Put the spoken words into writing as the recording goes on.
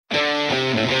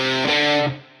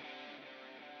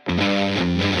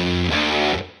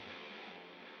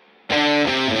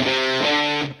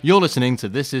You're listening to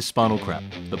This Is Spinal Crap,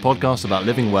 the podcast about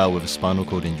living well with a spinal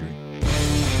cord injury.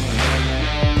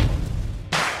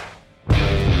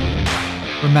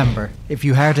 Remember, if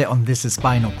you heard it on This Is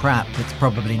Spinal Crap, it's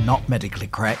probably not medically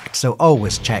correct, so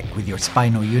always check with your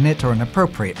spinal unit or an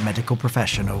appropriate medical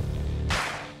professional.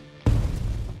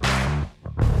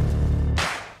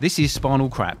 This Is Spinal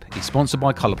Crap is sponsored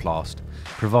by Coloplast,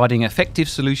 providing effective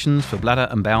solutions for bladder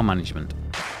and bowel management.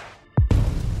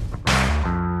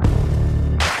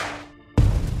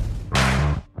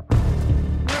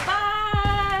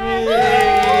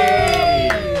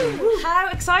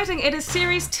 It is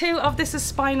series 2 of This Is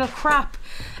Spinal Crap.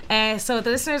 So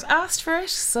the listeners asked for it,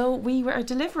 so we were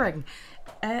delivering.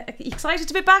 Excited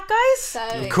to be back, guys?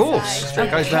 Of course.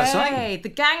 That goes without saying. The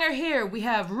gang are here. We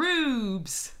have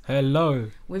Rubes. Hello.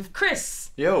 We have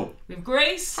Chris. Yo. We have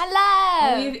Grace. Hello.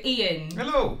 And we have Ian.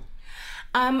 Hello.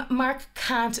 Mark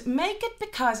can't make it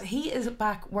because he is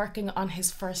back working on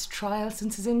his first trial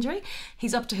since his injury.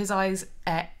 He's up to his eyes,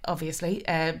 obviously,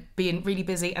 being really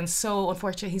busy, and so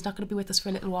unfortunately he's not going to be with us for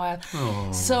a little while.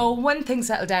 Aww. So when things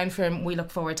settle down for him, we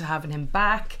look forward to having him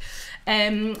back.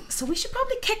 So we should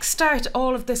probably kickstart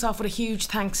all of this off with a huge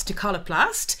thanks to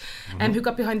Coloplast, who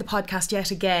got behind the podcast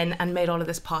yet again and made all of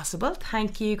this possible.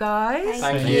 Thank you, guys.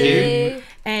 Thank you.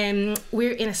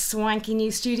 We're in a swanky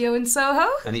new studio in Soho.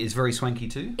 And it is very swanky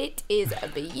too. It is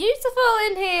beautiful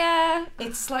in here.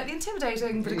 It's slightly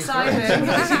intimidating, but exciting.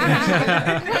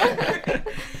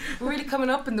 We're really coming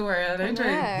up in the world, aren't we?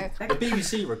 The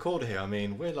BBC recorded here, I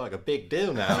mean, we're like a big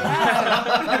deal now.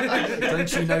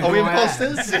 Don't you know Are we who I am?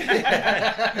 imposters?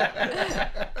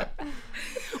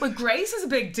 Well, Grace is a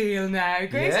big deal now.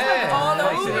 Grace is Yeah. like all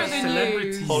Nice. over the Celebrity.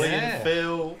 news. Holly Yeah. and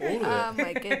Phil, all of it. Oh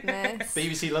my goodness.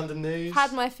 BBC London News.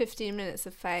 Had my 15 minutes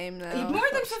of fame though. More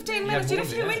than 15 Yeah, minutes, you had a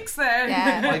more, few yeah. weeks there. I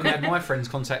Yeah. even had my friends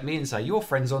contact me and say, "Your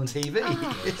friend's on TV."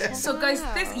 So guys,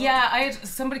 I had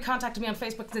somebody contacted me on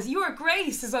Facebook and says, "Your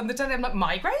Grace is on the telly." I'm like,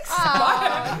 "My Grace?"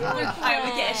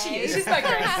 Yeah, she is. She's my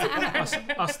Grace.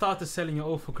 I started selling your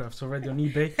autographs already on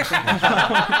eBay.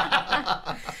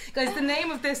 Guys, the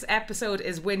name of this episode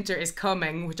is Winter is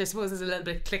Coming, which I suppose is a little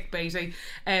bit clickbaity,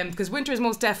 because winter is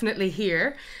most definitely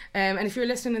here. And if you're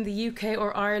listening in the UK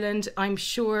or Ireland, I'm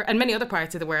sure, and many other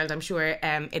parts of the world, I'm sure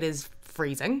it is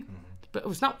freezing. But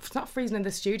it's not freezing in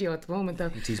the studio at the moment,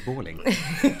 though. It is boiling.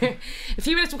 In a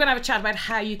few minutes, we're going to have a chat about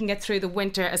how you can get through the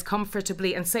winter as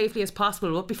comfortably and safely as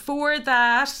possible. But before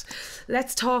that,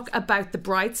 let's talk about the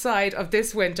bright side of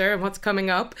this winter and what's coming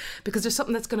up, because there's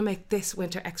something that's going to make this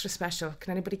winter extra special.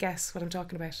 Can anybody guess what I'm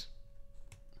talking about?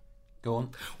 Go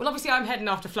on. Well, obviously I'm heading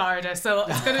off to Florida, so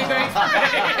it's going to be great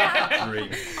for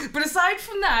me. But aside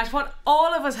from that, what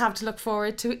all of us have to look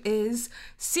forward to is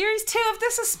Series 2 of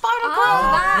This Is Spinal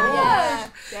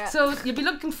Crap. Yeah. So you'll be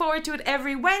looking forward to it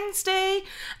every Wednesday,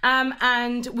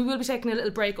 and we will be taking a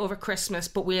little break over Christmas,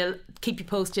 but we'll keep you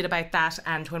posted about that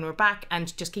and when we're back,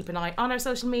 and just keep an eye on our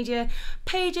social media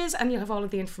pages and you'll have all of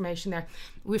the information there.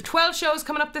 We have 12 shows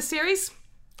coming up this series.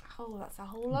 Oh, that's a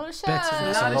whole lot of shows.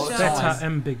 Better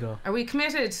and bigger. Are we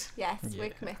committed? Yes, we're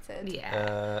committed.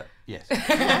 Yeah. Yes.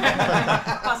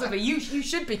 Possibly. You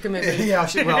should be committed. Yeah, I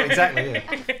should. Well, exactly. Yeah.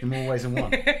 In more ways than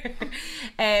one.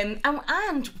 And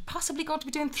possibly going to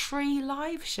be doing 3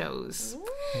 live shows.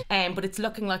 But it's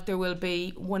looking like there will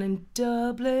be one in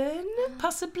Dublin,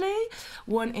 possibly,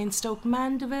 one in Stoke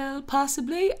Mandeville,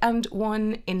 possibly, and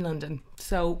one in London.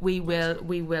 So we will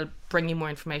bring you more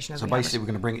information as So we have it. basically, we're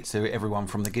going to bring it to everyone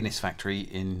from the Guinness factory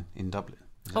in Dublin.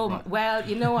 Is that right? Well,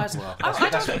 you know what?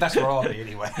 That's where I'll be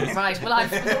anyway. Right, well,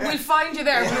 we'll find you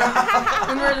there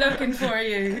when we're looking for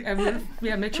you, and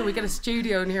we'll make sure we get a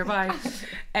studio nearby.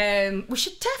 We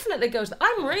should definitely go to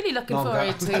I'm really looking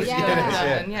forward to going to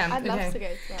Dublin. Yeah, I'd love to go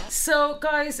to that. So,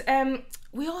 guys,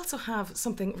 we also have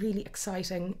something really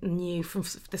exciting new from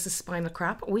This Is Spinal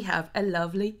Crap. We have a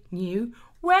lovely new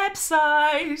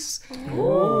website.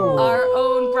 Our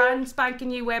own brand spanking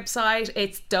new website.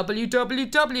 It's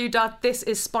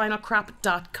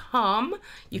www.thisisspinalcrap.com.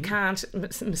 You can't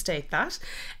mistake that.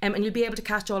 And you'll be able to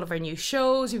catch all of our new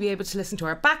shows. You'll be able to listen to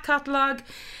our back catalogue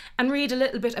and read a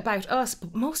little bit about us,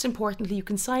 but most importantly, you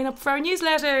can sign up for our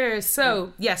newsletter.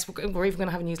 So yes, we're even going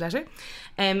to have a newsletter,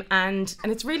 and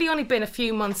it's really only been a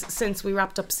few months since we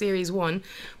wrapped up Series 1,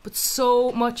 but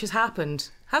so much has happened,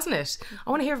 hasn't it?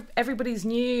 I want to hear everybody's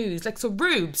news. Like, so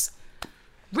Rubes.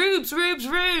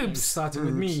 Started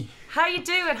with me. How you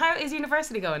doing? How is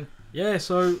university going? Yeah,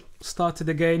 so started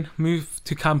again, moved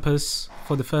to campus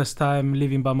for the first time,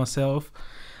 living by myself.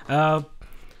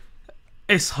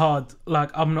 It's hard. Like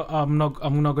I'm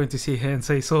not going to sit here and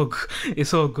say it's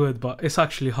all good, but it's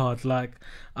actually hard. Like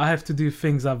I have to do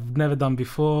things I've never done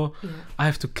before. Yeah. I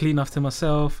have to clean after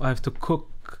myself. I have to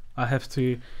cook. I have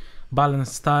to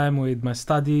balance time with my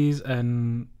studies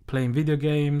and playing video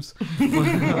games.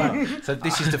 So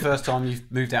this is the first time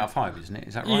you've moved out of home, isn't it?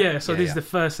 Is that right? Yeah, so this is the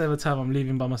first ever time I'm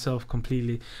living by myself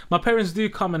completely. My parents do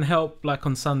come and help, like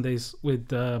on Sundays, with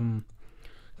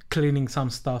cleaning some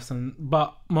stuff,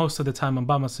 but most of the time I'm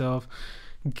by myself.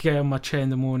 Get on my chair in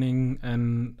the morning,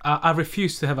 and I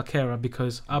refuse to have a carer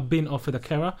because I've been offered a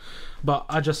carer, but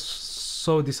I just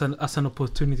saw this as an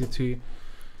opportunity to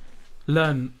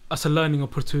learn, as a learning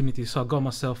opportunity. So I got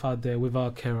myself out there without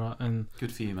a carer, and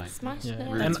Good for you, mate. Smash Yeah.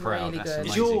 it. Really And- proud. Really That's good.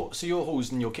 Is amazing. your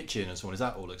halls and your kitchen and so on, is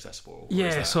that all accessible? Or is yeah,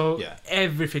 that- so yeah.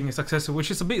 everything is accessible, which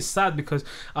is a bit sad because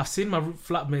I've seen my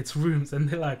flatmates' rooms and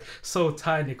they're like so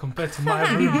tiny compared to my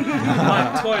room.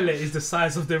 My toilet is the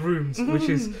size of the rooms, which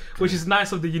is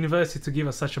nice of the university to give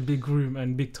us such a big room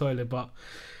and big toilet. But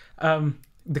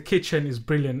the kitchen is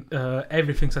brilliant.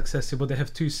 Everything's accessible. They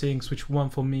have 2 sinks, which one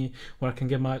for me where I can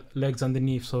get my legs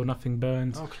underneath so nothing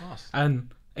burns. Oh, class. And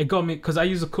it got me because I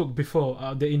used to cook before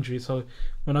the injury. So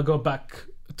when I go back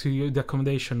to the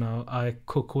accommodation now, I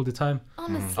cook all the time.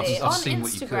 Honestly, I've on seen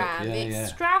what you cook. Instagram, Yeah, the yeah.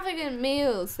 extravagant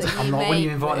meals that you I'm not- make. when you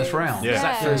invite us with- round. Yeah.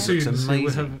 That food Soon, looks so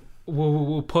amazing.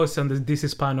 we'll post on the This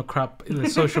Is Spinal Crap in the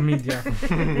social media.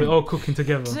 We're all cooking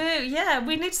together. Yeah,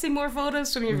 we need to see more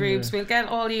photos from your rooms. We'll get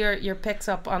all your pics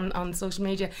up on social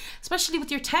media, especially with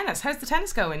your tennis. How's the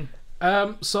tennis going?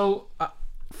 So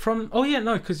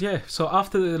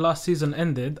after the last season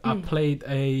ended, I played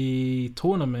a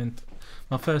tournament,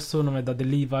 my first tournament at the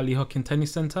Lee Valley Hockey and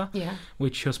Tennis Centre, Yeah.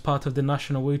 which was part of the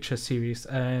National Wheelchair Series,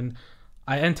 and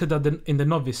I entered in the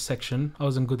novice section. I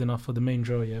wasn't good enough for the main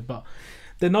draw yet, but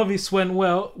the novice went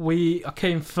well. I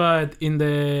came third in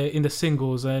the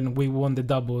singles, and we won the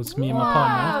doubles. Me and my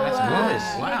partner. That's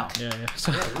nice. Wow. Yeah.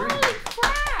 So, Holy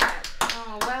crap!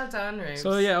 Oh, well done, Rubes.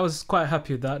 so yeah, I was quite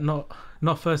happy with that.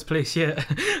 Not first place yet,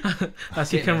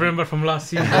 as you can remember from last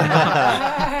season.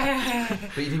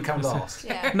 But you didn't come last.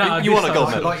 Yeah. No, You won a gold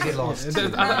time- medal. Like you did last.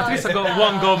 At least I got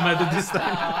one gold medal this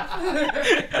time.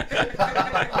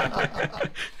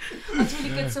 That's really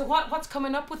good. So what's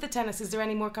coming up with the tennis? Is there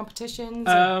any more competitions?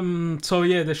 So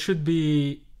yeah, there should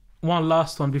be one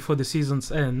last one before the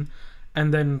season's end,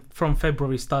 and then from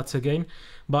February starts again.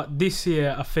 But this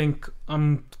year, I think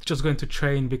I'm just going to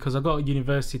train because I got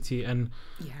university and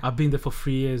Yeah. I've been there for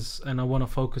 3 years, and I want to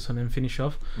focus on it and finish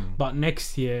off. But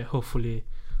next year, hopefully,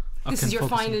 This I can is your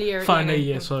focus final on- year, Final yeah.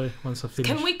 year, sorry. Once I finish.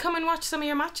 Can we come and watch some of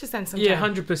your matches then sometime? Yeah,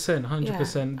 100%,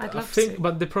 100%. Yeah, I'd I love think, to.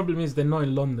 but the problem is they're not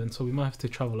in London, so we might have to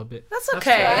travel a bit. That's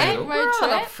okay. right. We're Road all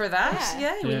trip. up for that.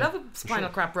 Yeah, we Yeah. love a Spinal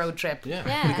Crap road trip. Yeah.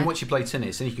 We can Yeah. watch you play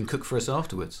tennis and you can cook for us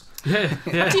afterwards. Yeah,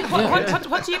 yeah.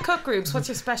 What do you cook, Rubes? What's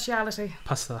your speciality?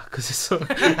 Pasta, because it's so.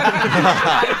 Boilers?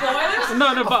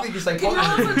 No, but you say Can you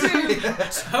also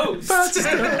do toast?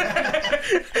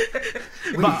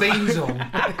 with beans on.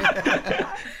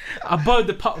 I boil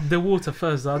the water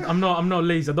first. I'm not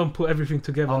lazy. I don't put everything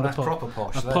together Oh, on the that's top. proper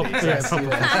posh. A that pop- is. yeah, That's-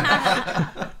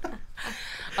 proper.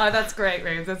 Oh, that's great,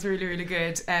 Rubes. That's really, really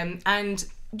good. And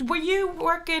were you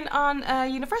working on a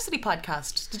university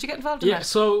podcast? Did you get involved in Yeah, that?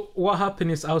 so what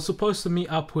happened is I was supposed to meet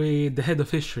up with the head of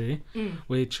history,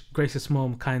 which Grace's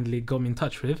mom kindly got me in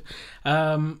touch with.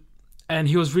 And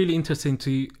he was really interested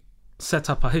to set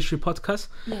up a history podcast.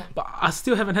 Yeah. But I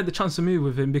still haven't had the chance to meet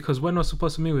with him because when I was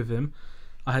supposed to meet with him,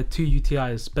 I had 2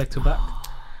 UTIs back to back.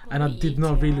 And I did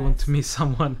not really want to meet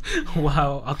someone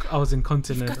while I was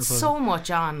incontinent. You've got as well. so much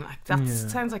on. Like, that Yeah.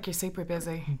 sounds like you're super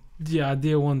busy. Yeah, I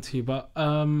didn't want to,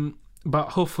 but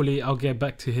hopefully I'll get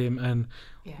back to him and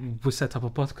Yeah. we'll set up a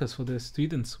podcast for the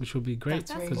students, which will be great.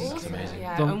 That's That's really awesome. amazing.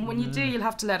 Yeah, Don't- and when you do, you'll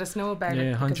have to let us know about Yeah,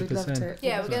 it. Because we'd love 100%. to.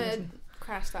 Yeah, we're gonna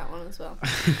crash that one as well.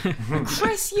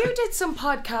 Chris, you did some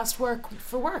podcast work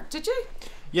for work, did you?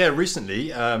 Yeah,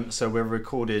 recently. So we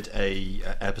recorded a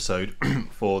episode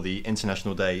for the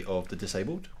International Day of the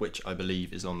Disabled, which I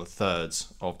believe is on the 3rd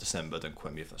of December. Don't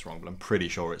quote me if that's wrong, but I'm pretty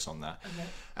sure it's on there. Okay.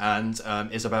 And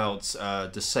it's about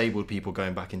disabled people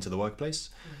going back into the workplace.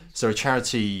 So a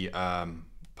charity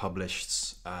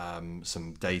published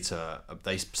some data.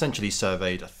 They essentially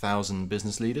surveyed 1,000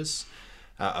 business leaders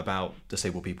about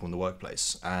disabled people in the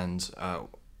workplace, and I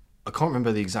can't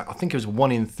remember the exact. I think it was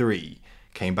 1 in 3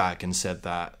 came back and said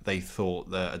that they thought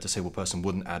that a disabled person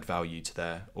wouldn't add value to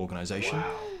their organisation.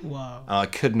 Wow. I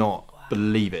could not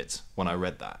believe it when I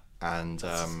read that, and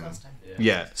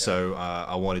so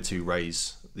I wanted to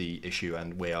raise the issue,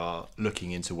 and we are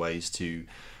looking into ways to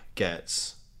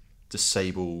get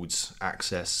disabled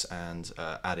access and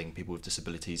adding people with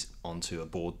disabilities onto a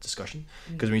board discussion.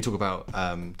 Because when you talk about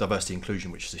diversity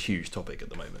inclusion, which is a huge topic at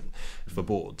the moment for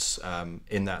boards,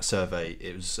 in that survey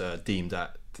it was deemed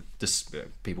that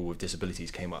people with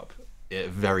disabilities came up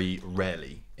very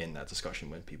rarely in that discussion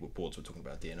when boards were talking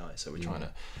about D&I. So we're trying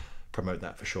to promote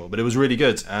that for sure. But it was really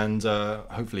good, and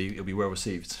hopefully it'll be well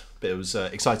received. But it was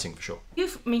exciting for sure. You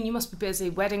must be busy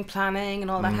wedding planning and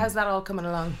all that. How's that all coming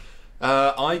along?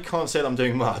 I can't say that I'm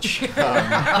doing much.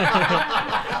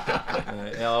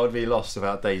 I would be lost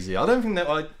without Daisy. I don't think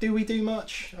that do we do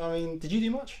much? I mean, did you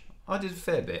do much? I did a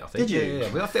fair bit, I think. Did you?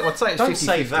 Yeah. Well, I think I'd say it's Don't 50-50.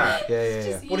 say that.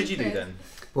 Yeah. What did you do then?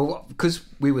 Well, because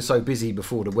we were so busy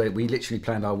before the wedding, we literally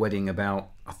planned our wedding about,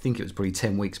 I think it was probably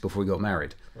 10 weeks before we got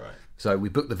married. Right. So we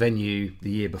booked the venue the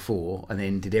year before and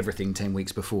then did everything 10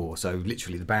 weeks before. So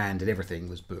literally the band and everything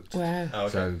was booked. Wow. Oh,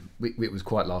 okay. So it was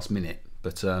quite last minute.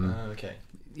 But Okay.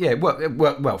 yeah, it worked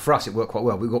well. For us, it worked quite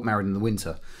well. We got married in the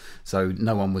winter, so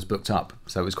no one was booked up.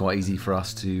 So it was quite easy for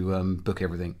us to book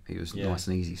everything. It was nice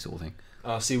and easy sort of thing.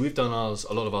 See, we've done ours.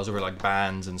 A lot of ours are like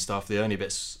bands and stuff. The only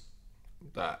bits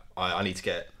that I need to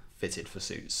get fitted for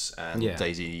suits, and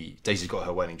Daisy's got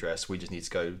her wedding dress. We just need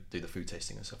to go do the food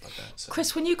tasting and stuff like that. So.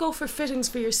 Chris, when you go for fittings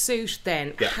for your suit,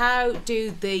 then Yeah. how do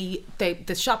the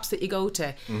shops that you go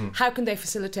to, how can they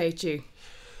facilitate you?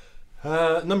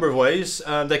 Number of ways.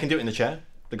 They can do it in the chair.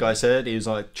 The guy said, he was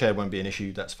like, chair won't be an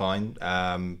issue, that's fine.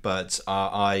 But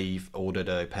I've ordered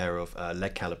a pair of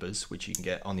leg calipers, which you can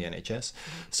get on the NHS.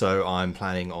 So I'm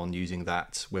planning on using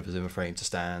that with a Zimmer frame to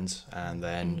stand and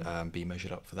then be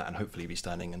measured up for that, and hopefully be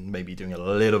standing and maybe doing a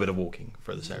little bit of walking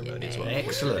for the ceremony as well.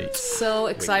 Excellent. So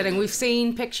exciting. We've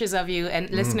seen pictures of you, and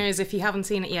listeners, if you haven't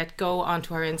seen it yet, go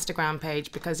onto our Instagram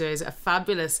page, because there's a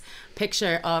fabulous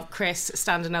picture of Chris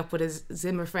standing up with his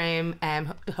Zimmer frame,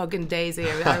 hugging Daisy,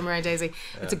 or arm around Daisy.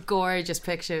 It's a gorgeous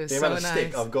picture. The So amount of nice.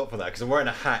 stick I've got for that, because I'm wearing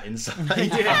a hat inside.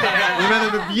 The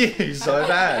amount of abuse I've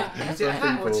had. Is it a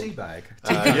hat or a tea bag?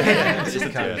 Yeah.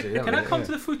 Can I come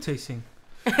to the food tasting?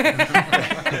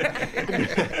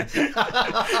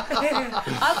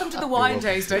 I'll come to the wine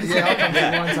tasting.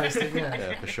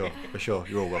 Yeah, for sure.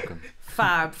 You're all welcome.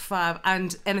 Fab.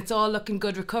 And it's all looking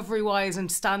good recovery wise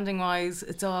and standing wise.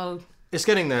 It's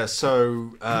getting there.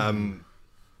 So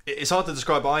it's hard to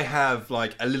describe. I have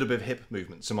like a little bit of hip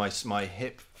movement. So my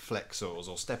hip flexors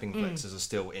or stepping flexors are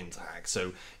still intact.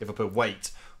 So if I put weight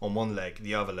on one leg,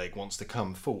 the other leg wants to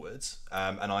come forwards,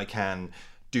 and I can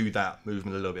do that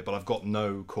movement a little bit, but I've got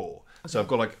no core. So I've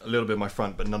got like a little bit of my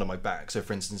front, but none of my back. So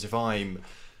for instance, if I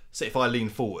lean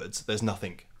forwards, there's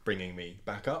nothing bringing me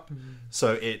back up.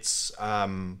 So it's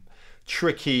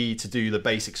tricky to do the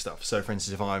basic stuff. So for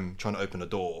instance, if I'm trying to open a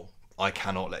door, I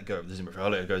cannot let go of the Zimmer frame. I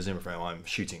let go of the Zimmer frame, I'm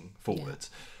shooting forwards.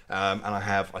 And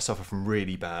I suffer from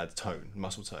really bad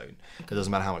muscle tone. It doesn't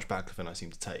matter how much baclofen I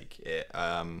seem to take.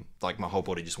 Like my whole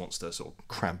body just wants to sort of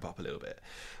cramp up a little bit.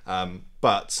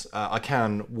 But I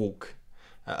can walk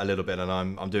a little bit, and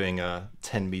I'm doing a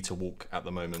 10-meter walk at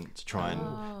the moment to try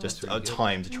and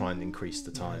try and increase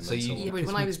the time. So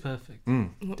when I was perfect.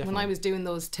 when I was doing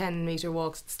those 10-meter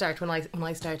walks at the start, when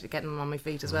I started getting on my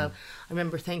feet as well, I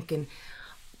remember thinking,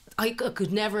 I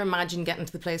could never imagine getting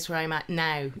to the place where I'm at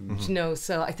now, you know.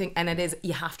 So I think, and it is,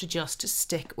 you have to just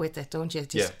stick with it, don't you?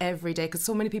 Just every day, because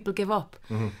so many people give up,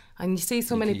 and you see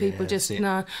so many people just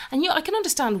no. And I can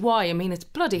understand why. I mean, it's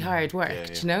bloody hard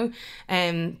work, you know.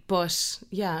 But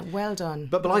yeah, well done.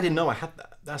 But I didn't know I had that.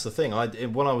 That's the thing.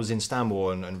 When I was in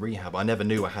Stanmore and rehab, I never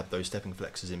knew I had those stepping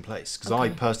flexors in place, because I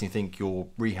personally think your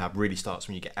rehab really starts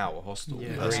when you get out of hospital.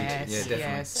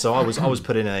 Yes. So I was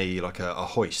put in a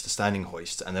hoist, a standing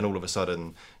hoist, and then all of a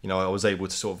sudden, I was able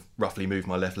to sort of roughly move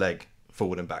my left leg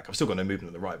forward and back. I've still got no movement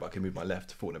on the right, but I can move my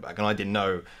left forward and back, and I didn't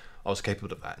know I was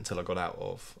capable of that until I got out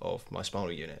of my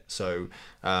spinal unit. So,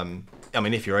 I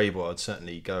mean, if you're able, I'd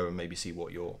certainly go and maybe see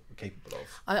what you're capable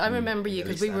of. I remember you,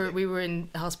 because we were in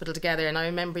hospital together, and I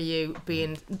remember you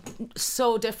being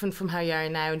so different from how you are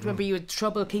now. And remember you had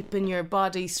trouble keeping your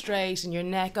body straight and your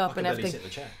neck up and everything. Sit in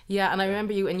the chair. Yeah, and I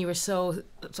remember you, and you were so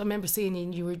I remember seeing you,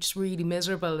 and you were just really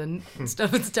miserable and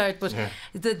stuff at the start. But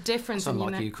the difference in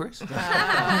Unlike you, Chris.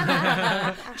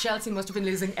 Chelsea must have been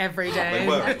losing every day. They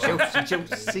were.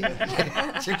 Chelsea.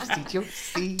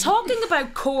 Talking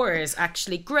about cores,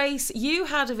 actually, Grace, you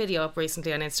had a video up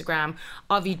recently on Instagram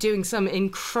of you doing some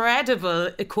incredible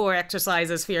core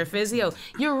exercises for your physio.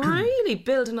 You're really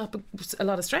building up a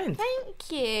lot of strength.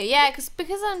 Thank you. Yeah, because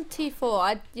I'm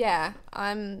T4.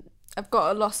 I've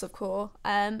got a loss of core,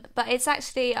 but it's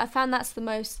actually, I found that's the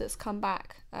most that's come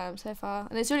back so far.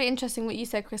 And it's really interesting what you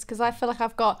said, Chris, because I feel like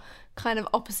I've got kind of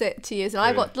opposite to you. And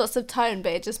I've got lots of tone,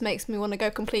 but it just makes me want to go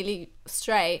completely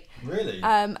straight. Really?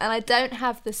 And I don't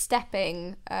have the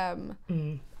stepping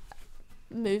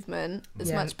movement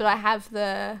as much, but I have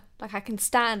the, like, I can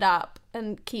stand up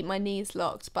and keep my knees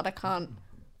locked, but I can't,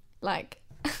 like,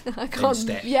 I can't,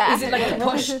 step. yeah. Is it like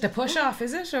the push off,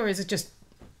 is it? Or is it just,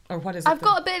 or what is it? I've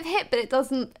got a bit of hip, but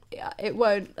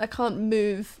I can't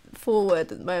move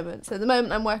forward at the moment. So at the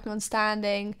moment I'm working on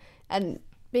standing and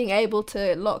being able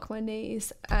to lock my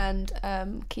knees and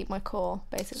keep my core,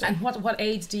 basically. And what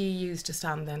aids do you use to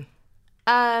stand then?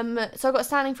 So I've got a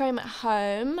standing frame at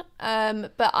home,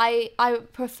 but I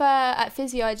prefer, at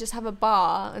physio, I just have a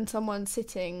bar and someone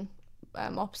sitting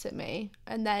opposite me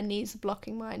and their knees are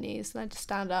blocking my knees, and I just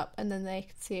stand up and then they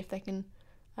can see if they can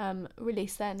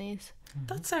release their knees.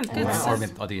 That sounds good.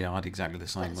 I had exactly the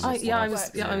same. I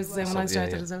was the same when I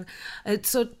started as well.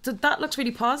 So that looks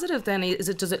really positive then.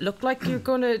 Does it look like you're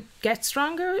going to get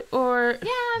stronger, or? Yeah,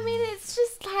 I mean, it's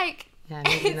just like, Yeah,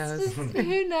 nobody knows.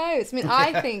 who knows? I mean,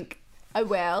 I think I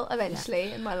will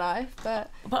eventually in my life,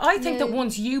 but I think that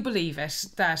once you believe it,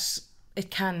 that it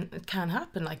can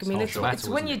happen. Like, I mean, it's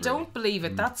when you don't believe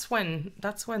it, that's when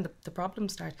the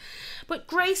problems start. But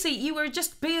Gracie, you were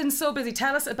just being so busy.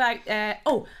 Tell us about hang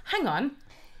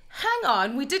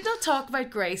on, we did not talk about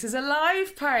Grace's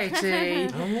live party.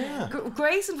 Oh yeah.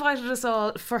 Grace invited us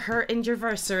all for her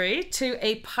anniversary to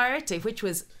a party which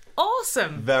was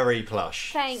awesome. Very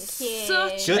plush. thank you.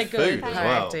 Such Good a good food as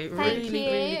well. party. Thank Really,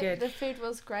 you. really good. The food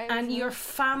was great. And wasn't your it?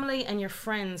 family and your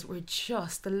friends were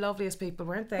just the loveliest people,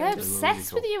 weren't they? They're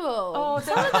obsessed with you all. Oh,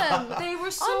 some of them. They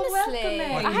were so Honestly.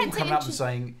 welcoming. I had to coming up and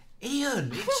saying,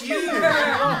 Ian, it's you.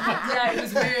 Yeah, it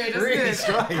was weird. Really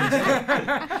strange.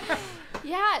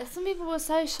 Yeah, some people were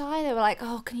so shy. They were like,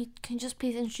 "Oh, can you just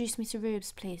please introduce me to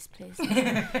Rubes, please?"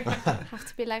 Have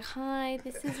to be like, "Hi,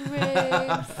 this is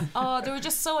Rubes." Oh, they were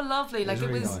just so lovely. Like, it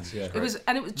was, nice, yeah. it was,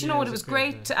 and it was. Do you know what? It was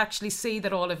great to actually see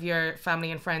that all of your family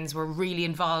and friends were really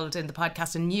involved in the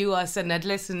podcast and knew us and had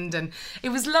listened, and it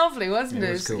was lovely, wasn't it?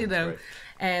 It was cool. You know,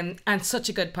 It was and such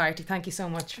a good party. Thank you so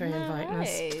much for inviting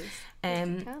us.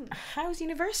 Come. How's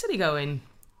university going?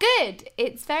 Good.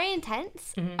 It's very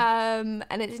intense, and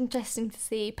it's interesting to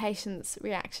see patients'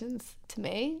 reactions to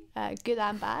me, good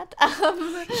and bad.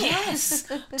 Yes.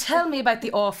 Tell me about the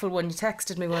awful one. You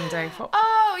texted me one day.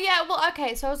 Oh yeah, well,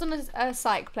 okay. So I was on a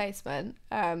psych placement.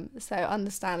 So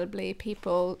understandably,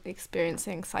 people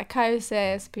experiencing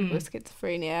psychosis, people with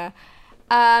schizophrenia.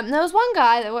 There was one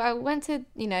guy that I went to,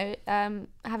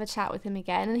 have a chat with him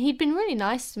again, and he'd been really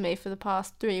nice to me for the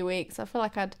past 3 weeks. I feel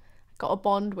like I'd got a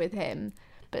bond with him.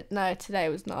 But no, today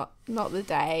was not the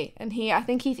day. And I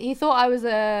think he thought I was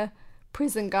a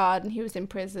prison guard and he was in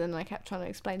prison, and I kept trying to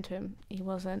explain to him he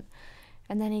wasn't.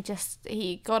 And then he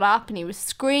got up and he was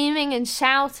screaming and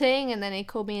shouting, and then he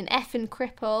called me an effing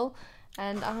cripple.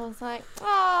 And I was like,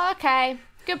 oh, okay,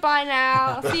 goodbye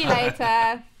now. I'll see you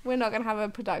later. We're not going to have a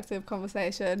productive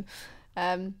conversation.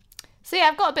 So yeah,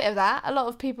 I've got a bit of that. A lot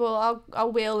of people,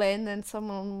 I'll wheel in and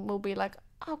someone will be like,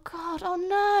 oh God, oh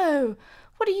no.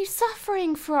 What are you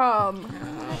suffering from?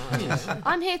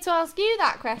 I'm here to ask you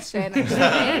that question,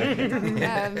 actually.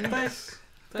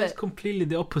 That's completely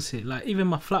the opposite. Like, even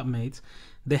my flatmates,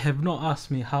 they have not asked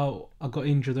me how I got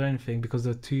injured or anything because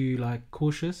they're too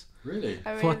cautious. Really?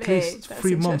 Oh, For at really? least That's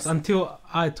 3 months interesting. until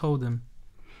I told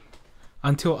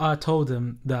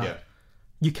them that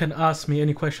you can ask me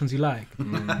any questions you like.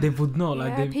 They would not.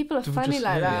 Yeah, people are they would funny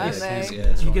like that, aren't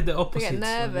they? You get the They opposite. get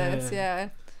nervous, yeah.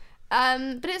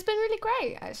 But it's been really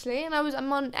great, actually. And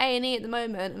I'm on A&E at the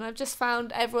moment, and I've just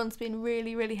found everyone's been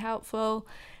really, really helpful.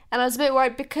 And I was a bit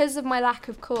worried because of my lack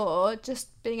of core, just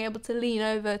being able to lean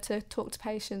over to talk to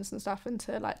patients and stuff and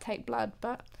to take blood.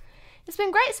 But it's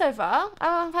been great so far.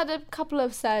 I've had a couple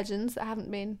of surgeons that haven't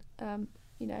been,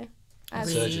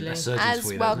 as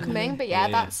welcoming. But yeah,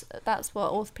 that's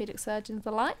what orthopaedic surgeons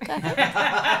are like, I think.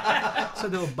 So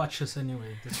they were butchers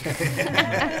anyway.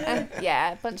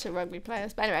 Yeah, a bunch of rugby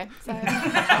players. But anyway, so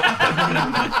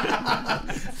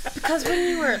Because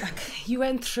when you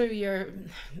went through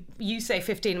you say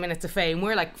 15 minutes of fame,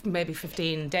 we're like maybe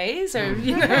 15 days or,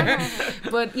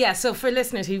 But yeah, so for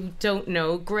listeners who don't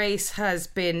know, Grace has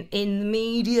been in the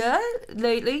media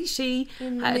lately. She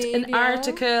had an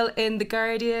article in The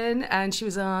Guardian, and she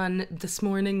was on This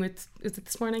Morning with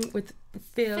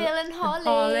Phil and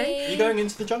Holly. Are you going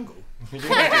into the jungle? Yes!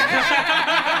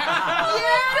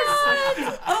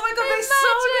 Oh my God, they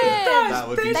so did that. That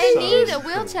would be They so need a cool.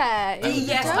 wheelchair. in the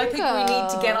Yes, I think we need to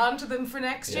jungle. get onto them for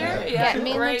next year. Yeah. Get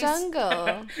me in the great.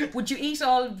 jungle. Would you eat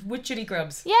all wood chili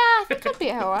grubs? Yeah, I think I'd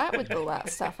be alright with all that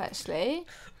stuff, actually.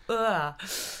 Ugh.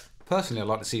 Personally, I'd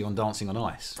like to see you on Dancing on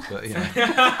Ice, but you know. I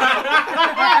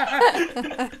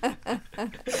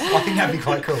think that'd be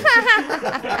quite cool.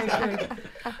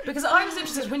 Because I was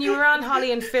interested when you were on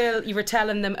Holly and Phil, you were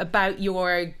telling them about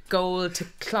your goal to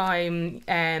climb.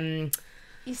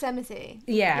 Yosemite.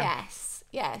 Yeah.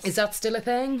 Yes. Is that still a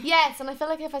thing? Yes, and I feel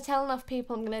like if I tell enough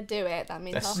people I'm going to do it, that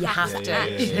means That's- I'll You have have to to.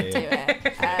 actually do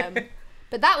it.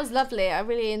 But that was lovely. I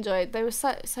really enjoyed. They were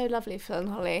so lovely, Phil and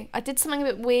Holly. I did something a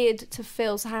bit weird to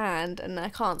Phil's hand, and I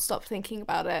can't stop thinking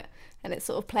about it. And it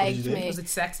sort of plagued me. Was it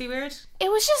sexy weird?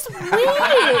 It was just weird.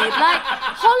 Like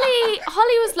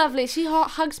Holly was lovely. She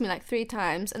hugged me like 3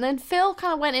 times, and then Phil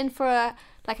kind of went in for a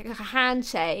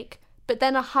handshake, but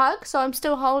then a hug. So I'm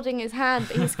still holding his hand,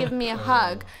 but he's giving me a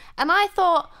hug, and I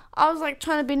thought I was like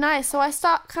trying to be nice, so I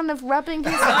start kind of rubbing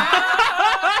his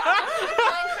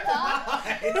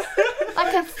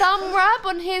like a thumb rub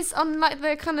on like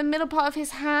the kind of middle part of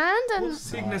his hand, and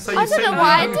I don't know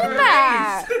why I did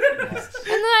that. And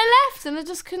then I left, and I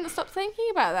just couldn't stop thinking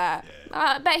about that.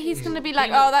 I bet he's going to be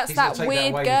like, oh, that's he's that gonna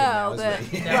take that weird away with him now, girl that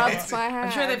isn't he? rubs my hand.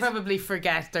 I'm sure they probably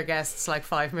forget their guests like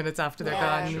 5 minutes after they're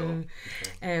Yeah.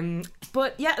 gone.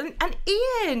 But yeah, and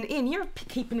Ian, you're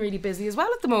keeping really busy as well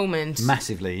at the moment.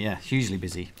 Massively, yeah, hugely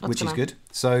busy, which going is on? good.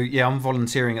 So yeah, I'm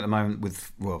volunteering at the moment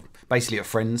with, well, basically at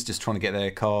friends, just trying to get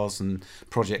their cars and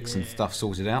projects and stuff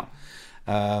sorted out.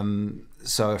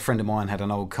 So a friend of mine had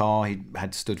an old car he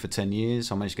had stood for 10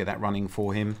 years. I managed to get that running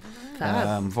for him.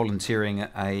 Volunteering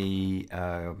at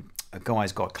a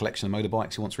guy's got a collection of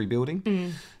motorbikes he wants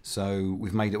rebuilding. So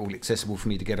we've made it all accessible for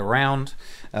me to get around.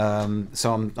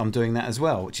 So I'm doing that as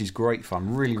well, which is great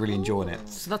fun. Really enjoying it.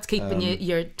 So that's keeping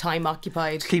your time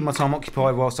occupied. Keep my time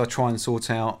occupied whilst I try and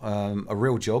sort out a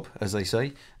real job, as they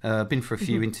say. Been for a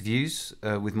few interviews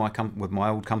with my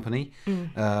old company,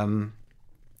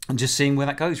 and just seeing where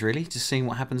that goes. Really, just seeing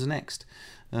what happens next.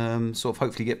 Sort of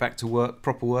hopefully get back to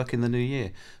proper work in the new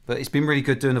year. But it's been really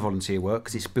good doing the volunteer work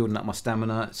because it's building up my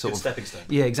stamina. Sort Good of stepping stone.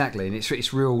 Yeah, exactly, and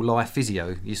it's real life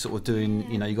physio. You're sort of doing,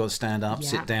 you got to stand up, Yeah.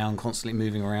 sit down, constantly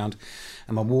moving around,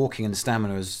 and my walking and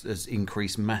stamina has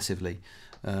increased massively.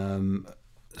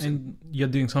 And you're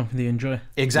doing something that you enjoy.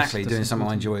 Exactly, That's doing something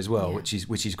I important. enjoy as well, Yeah.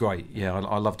 which is great. Yeah,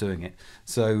 I love doing it.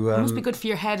 So It must be good for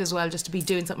your head as well, just to be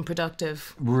doing something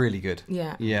productive. really good.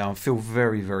 Yeah. Yeah, I feel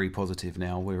very positive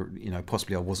now. Where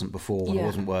possibly I wasn't before when Yeah. I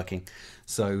wasn't working.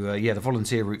 So the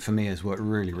volunteer route for me has worked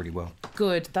really well.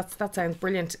 Good. That sounds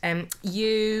brilliant.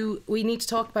 We need to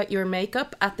talk about your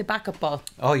makeup at the backup ball.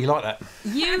 Oh, you like that?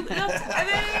 You looked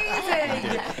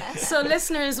amazing. So,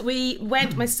 listeners,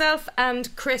 myself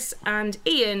and Chris and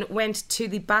Ian went to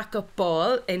the backup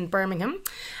ball in Birmingham,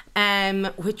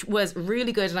 which was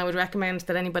really good, and I would recommend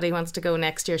that anybody who wants to go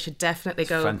next year should definitely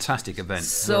go. Fantastic event.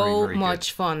 So very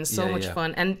much good. fun, so Yeah, much yeah.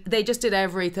 fun, and they just did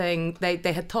everything. They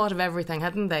had thought of everything,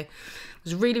 hadn't they? It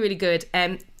was really good.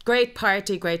 Great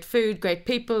party, great food, great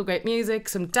people, great music,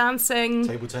 some dancing.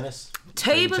 Table tennis.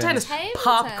 Table tennis, Table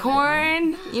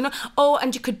popcorn, Oh,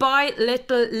 and you could buy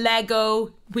little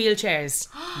Lego wheelchairs.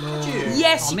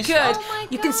 Yes, you missed could. that. Oh my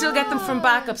You can still get them from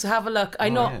backup, so have a look. I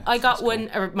know yeah, I got that's one,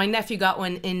 or my nephew got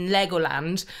one in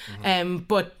Legoland,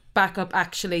 but backup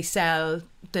actually sell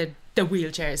the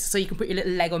wheelchairs, so you can put your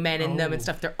little Lego men in them and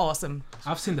stuff. They're awesome.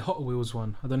 I've seen the Hot Wheels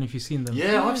one. I don't know if you've seen them.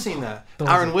 Yeah, I've seen that.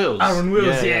 Aaron Wills. Aaron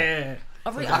Wheels, yeah.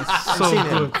 Oh, really?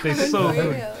 So good. They're so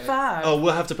good. Oh,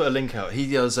 we'll have to put a link out.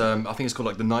 He does, I think it's called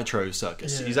like the Nitro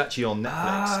Circus. He's actually on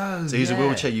Netflix. So he's a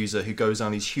wheelchair user who goes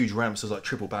down these huge ramps, does like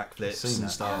triple backflips and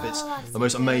stuff. It's the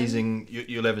most amazing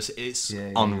you'll ever see. It's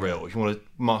unreal. If you want to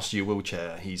master your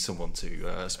wheelchair, he's someone to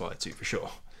aspire to for sure.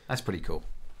 That's pretty cool.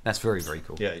 That's very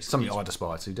cool. Yeah, something I'd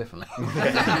aspire to, definitely.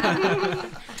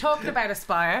 Talking about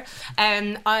Aspire,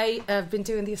 I have been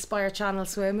doing the Aspire Channel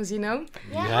swim, as you know.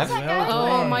 Yeah, how's that going?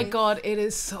 Oh my god, it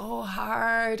is so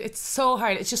hard. It's so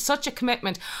hard. It's just such a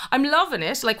commitment. I'm loving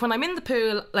it. Like when I'm in the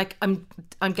pool, like I'm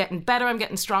getting better, I'm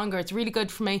getting stronger. It's really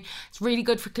good for me. It's really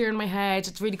good for clearing my head.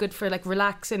 It's really good for like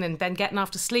relaxing and then getting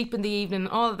off to sleep in the evening and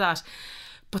all of that.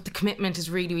 But the commitment is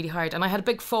really hard. And I had a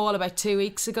big fall about 2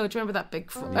 weeks ago. Do you remember that big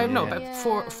fall? About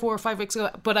 4 or 5 weeks ago.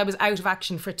 But I was out of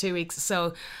action for 2 weeks.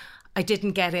 So I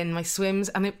didn't get in my swims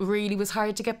and it really was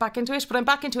hard to get back into it. But I'm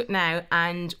back into it now,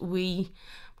 and we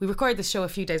we record this show a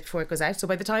few days before it goes out. So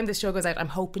by the time this show goes out, I'm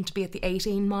hoping to be at the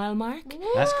 18-mile mark.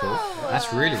 That's cool.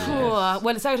 That's really, really good.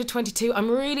 Well, it's out at 22. I'm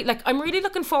really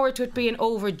looking forward to it being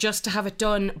over just to have it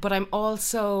done. But I'm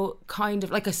also kind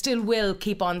of like, I still will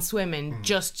keep on swimming,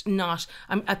 just not.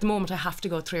 At the moment I have to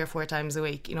go 3 or 4 times a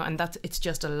week, and it's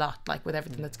just a lot, like with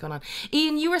everything that's going on.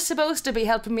 Ian, you were supposed to be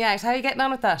helping me out. How are you getting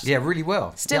on with that? Yeah, really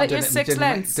well. Still at your 6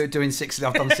 lengths? Doing 6.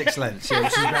 I've done 6 lengths. Yeah,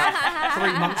 which is about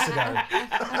 3 months ago.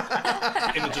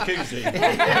 In the jacuzzi.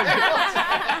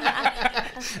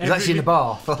 It's actually in the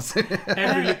bar.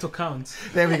 Every little counts.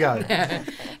 There we go.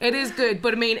 It is good,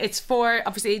 but I mean, it's for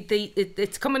obviously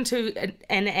it's coming to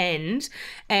an end.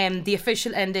 The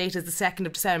official end date is the 2nd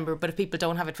of December, but if people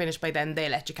don't have it finished by then, they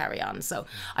let you carry on. So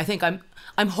I think I'm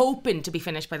hoping to be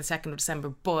finished by the 2nd of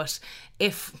December, but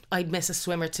if I miss a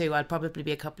swim or two, I'll probably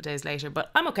be a couple of days later.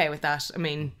 But I'm okay with that. I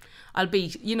mean, I'll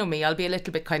be, me, I'll be a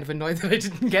little bit kind of annoyed that I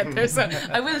didn't get there. So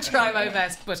I will try my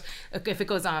best, but if it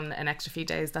goes on an extra few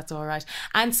days, that's all right.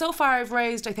 And so far I've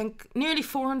raised, I think, nearly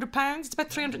 £400. It's about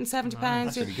 £370.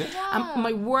 That's really good.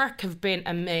 My work have been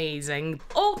amazing.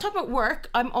 Oh, talk about work,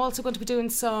 I'm also going to be doing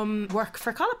some work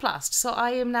for Coloplast. So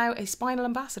I am now a spinal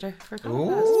ambassador for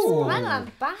Coloplast. Ooh. Spinal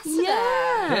ambassador.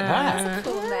 Yeah. That's a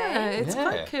cool name. It's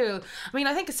quite cool. I mean,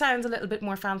 I think it sounds a little bit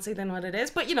more fancy than what it is,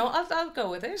 but I'll go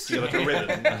with it. You're like a ribbon.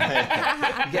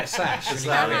 You get a sash. Do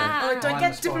I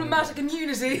get diplomatic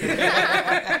immunity?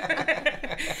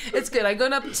 It's good. I'm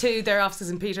going up to their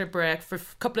offices in Peterborough for a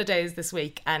couple of days this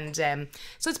week, and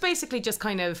so it's basically just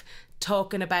kind of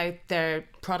talking about their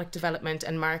product development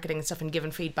and marketing and stuff, and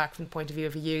giving feedback from the point of view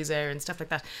of a user and stuff like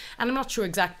that. And I'm not sure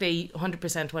exactly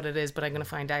 100% what it is, but I'm going to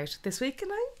find out this week,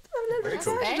 and I'm a little bit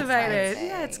excited about it.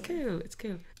 Yeah, it's cool. It's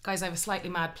cool. Guys, I have a slightly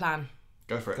mad plan.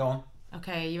 Go for it. Go on.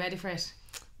 Okay, are you ready for it?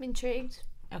 I'm intrigued.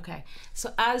 Okay,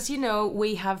 so as you know,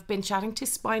 we have been chatting to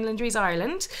Spinal Injuries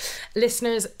Ireland.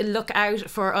 Listeners, look out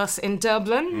for us in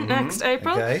Dublin next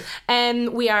April. Okay.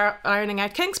 We are ironing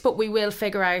out kinks, but we will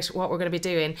figure out what we're going to be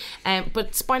doing.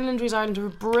 But Spinal Injuries Ireland are a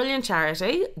brilliant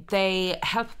charity. They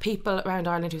help people around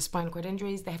Ireland who have spinal cord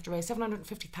injuries. They have to raise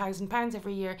 £750,000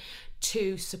 every year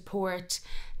to support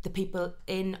the people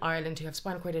in Ireland who have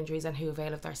spinal cord injuries and who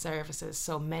avail of their services.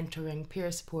 So mentoring,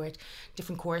 peer support,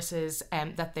 different courses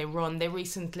that they run. They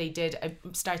recently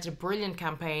started a brilliant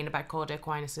campaign about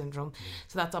Cauda-Equina syndrome.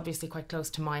 So that's obviously quite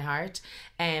close to my heart.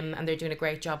 And they're doing a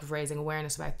great job of raising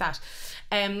awareness about that.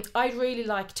 I'd really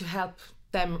like to help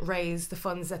them raise the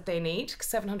funds that they need.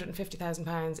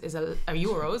 £750,000 is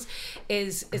euros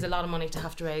is a lot of money to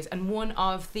have to raise. And one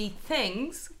of the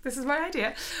things, this is my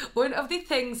idea, one of the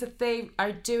things that they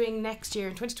are doing next year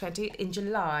in 2020 in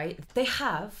July, they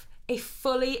have a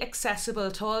fully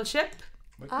accessible tall ship.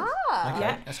 Ah. Okay,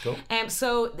 Yeah. that's cool.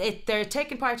 So they're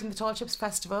taking part in the Tall Ships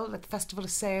Festival, like the Festival of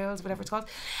Sails, whatever it's called,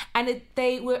 and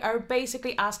they are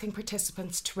basically asking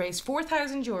participants to raise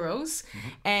 €4,000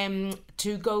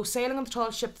 to go sailing on the tall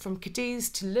ship from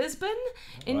Cadiz to Lisbon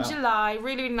in July.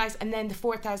 Really, really nice. And then the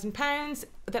 £4,000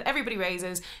 that everybody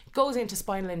raises goes into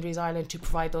Spinal Injuries Ireland to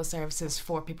provide those services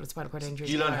for people with spinal cord injuries.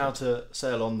 Do you learn how to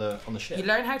sail on the ship? You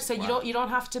learn how to say you don't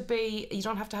have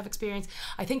to have experience.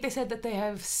 I think they said that they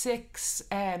have 6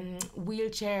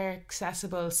 wheelchair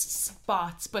accessible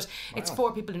spots, but it's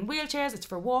for people in wheelchairs, it's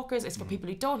for walkers, it's for people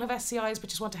who don't have SCIs but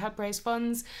just want to help raise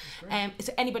funds. It's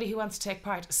anybody who wants to take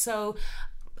part. So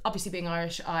obviously, being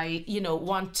Irish, I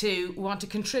want to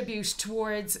contribute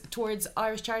towards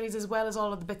Irish charities, as well as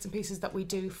all of the bits and pieces that we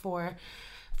do for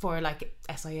like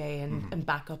SIA and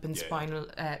backup and Spinal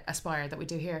Aspire that we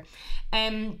do here.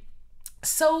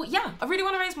 So yeah, I really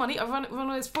want to raise money. I want to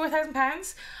raise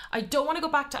 £4,000. I don't want to go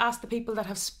back to ask the people that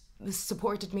have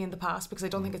supported me in the past, because I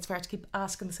don't think it's fair to keep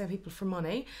asking the same people for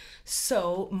money.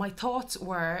 So my thoughts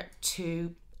were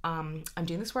to I'm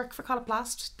doing this work for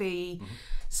Coloplast, the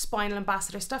spinal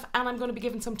ambassador stuff, and I'm going to be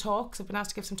giving some talks. I've been asked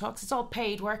to give some talks. It's all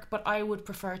paid work, but I would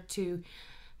prefer to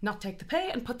not take the pay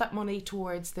and put that money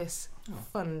towards this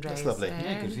fundraiser. That's lovely.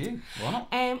 Yeah, good for you. Why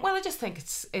not? Well, I just think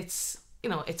it's it's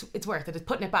worth it. It's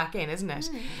putting it back in, isn't it?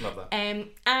 Love that.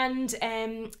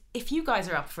 And if you guys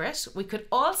are up for it, we could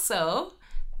also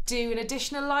do an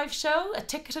additional live show, a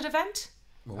ticketed event.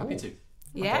 Happy to.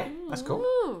 Yeah, That's cool.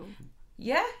 Ooh.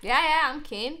 yeah. Yeah, I'm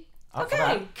keen. Up for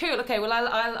Okay, that. cool. Okay, well,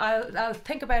 I'll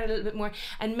think about it a little bit more,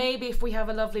 and maybe if we have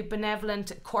a lovely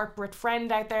benevolent corporate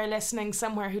friend out there listening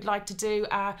somewhere who'd like to do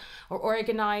or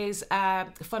organise a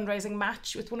fundraising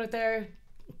match with one of their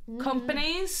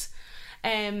companies,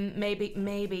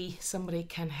 Maybe somebody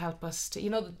can help us to, you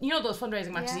know those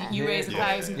fundraising matches. Yeah. You raise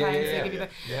 £1,000, they give you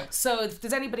that. Yeah. So if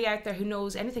there's anybody out there who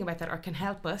knows anything about that or can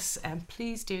help us,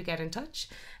 please do get in touch.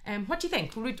 What do you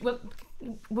think?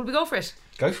 Will we go for it?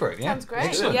 Go for it. Yeah. Sounds great.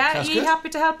 Excellent. Yeah, Sounds are you good. happy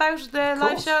to help out the live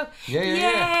course. show? Yeah.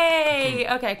 Yay!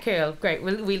 Okay, cool, great.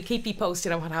 We'll keep you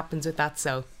posted on what happens with that.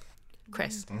 So,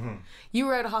 Chris, you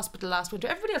were out of hospital last winter.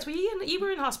 Everybody else, you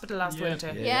were in hospital last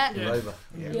winter. Yeah. All over.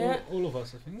 Yeah. All of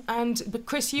us, I think. But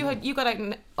Chris, you got out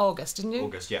in August, didn't you?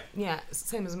 August, yeah. Yeah,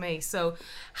 same as me. So,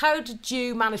 how did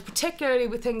you manage, particularly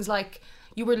with things like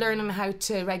you were learning how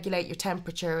to regulate your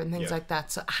temperature and things Yeah. like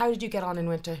that? So, how did you get on in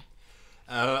winter?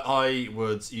 I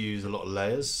would use a lot of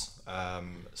layers.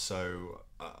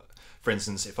 For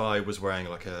instance, if I was wearing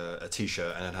like a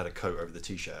t-shirt and then had a coat over the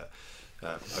t-shirt,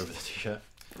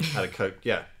 had a coat.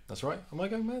 Yeah, that's right. Am I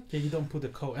going mad? Yeah, you don't put the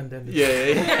coat and then the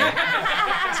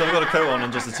Yeah. So I've got a coat on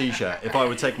and just a t-shirt. If I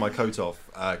would take my coat off,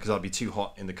 because I'd be too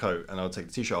hot in the coat, and I would take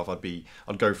the t-shirt off,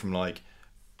 I'd go from like,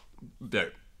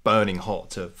 burning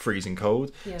hot to freezing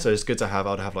cold. Yeah. So it's good to have.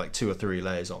 I'd have like 2 or 3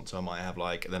 layers on. So I might have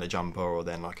like then a jumper or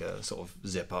then like a sort of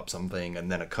zip up something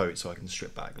and then a coat, so I can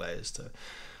strip back layers to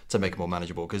make it more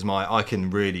manageable. Because I can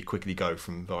really quickly go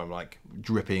from where I'm like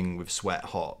dripping with sweat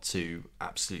hot to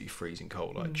absolutely freezing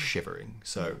cold, like shivering.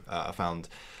 So I found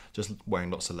just wearing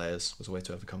lots of layers was a way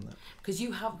to overcome that. Because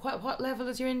you have what level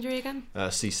is your injury again?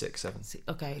 C6, 7.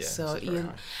 Okay, Yeah, so so it's very you,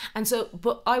 high. and so,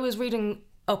 but I was reading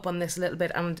up on this a little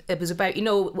bit, and it was about,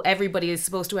 everybody is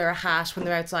supposed to wear a hat when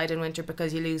they're outside in winter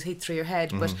because you lose heat through your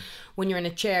head, but when you're in a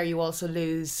chair you also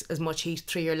lose as much heat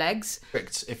through your legs.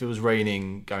 Correct. If it was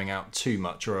raining going out too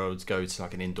much, or I would go to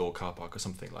like an indoor car park or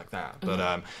something like that.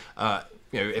 But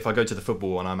if I go to the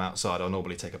football and I'm outside, I'll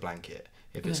normally take a blanket.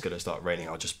 If it's going to start raining,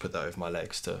 I'll just put that over my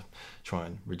legs to try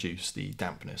and reduce the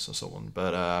dampness or so on.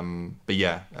 But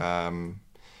yeah.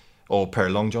 Or a pair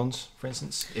of long johns, for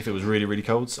instance. If it was really, really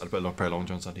cold, I'd put a pair of long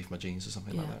johns underneath my jeans or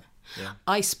something like that. Yeah.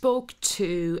 I spoke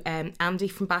to Andy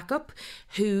from Backup,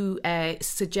 who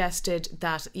suggested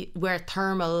that wear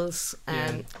thermals.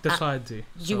 That's what I do.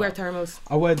 You wear thermals.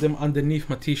 I wear them underneath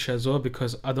my t-shirt as well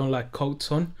because I don't like coats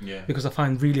on. Yeah. Because I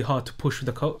find it really hard to push with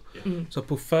the coat. Yeah. So I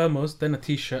put thermals, then a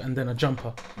t-shirt, and then a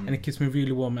jumper, and it keeps me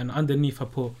really warm. And underneath I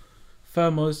put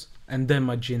thermals and then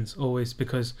my jeans always,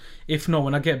 because if not,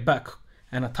 when I get back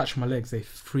and I touch my legs, they're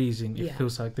freezing. It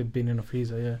feels like they've been in a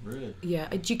freezer. Yeah. Really? Yeah.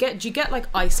 Do you get like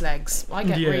ice legs? I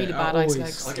get really bad ice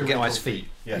legs. I can get ice feet.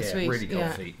 Yeah. Sweet, Really cold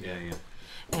yeah. feet.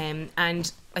 Yeah.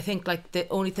 And I think like the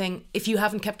only thing, if you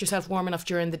haven't kept yourself warm enough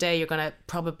during the day, you're gonna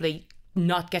probably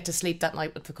not get to sleep that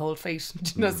night with the cold feet.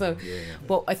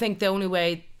 But I think the only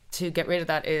way to get rid of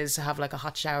that is to have like a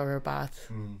hot shower or bath,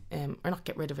 or not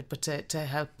get rid of it, but to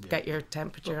help get your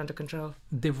temperature under control.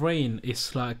 The rain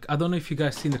is like, I don't know if you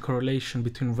guys seen the correlation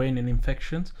between rain and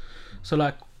infections. So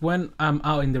like when I'm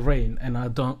out in the rain and I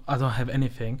don't have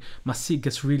anything, my seat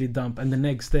gets really damp, and the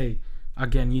next day I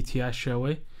get an UTI straight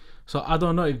away. So I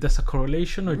don't know if that's a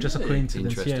correlation or just a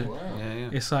coincidence. Interesting. Yeah. Wow. Yeah.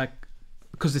 It's like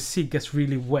because the seat gets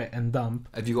really wet and damp.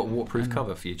 Have you got waterproof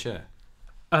cover for your chair?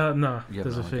 No, Yeah,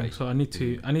 there's a no, thing. okay. So I need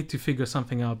to figure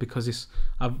something out, because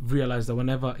I've realized that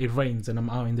whenever it rains and I'm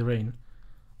out in the rain,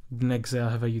 the next day I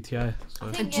have a UTI. So.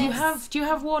 I think And do you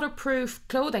have waterproof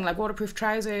clothing, like waterproof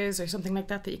trousers or something like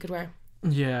that you could wear?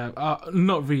 Yeah,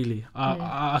 not really.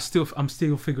 I'm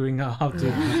still figuring out how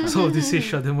to solve this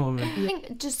issue at the moment. I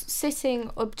think just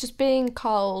sitting or just being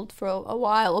cold for a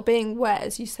while or being wet,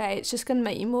 as you say, it's just going to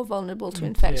make you more vulnerable to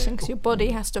infection, because your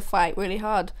body has to fight really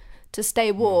hard to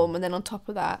stay warm, and then on top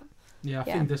of that, Yeah, I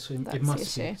think it that's the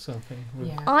must be issue. something.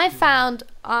 Yeah. I found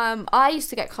I used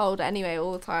to get cold anyway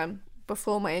all the time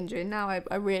before my injury. Now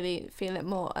I really feel it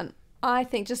more, and I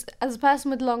think just as a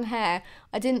person with long hair,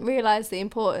 I didn't realise the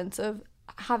importance of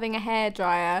having a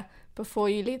hairdryer before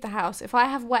you leave the house. If I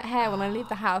have wet hair when I leave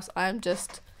the house, I'm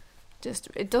just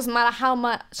it doesn't matter how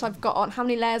much I've got on, how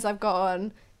many layers I've got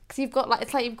on, because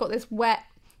it's like you've got this wet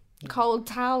cold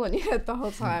towel on your head the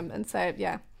whole time. And so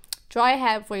dry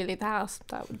hair before you leave the house.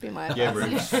 That would be my advice. Yeah,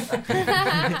 Rubes.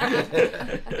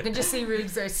 You can just see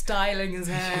Rubes there styling his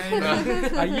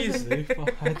hair. I used to,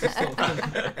 but I had to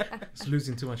stop. It's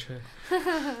losing too much hair.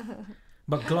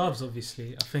 But gloves,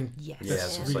 obviously, I think Yes.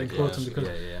 that's Yeah, really important, because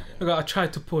look, I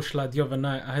tried to push, like the other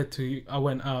night. I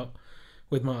went out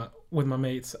with my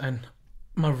mates, and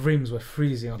my rims were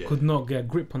freezing. I could not get a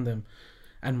grip on them,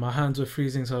 and my hands were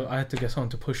freezing. So I had to get someone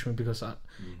to push me, because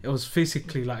it was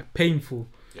physically like painful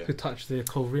to touch the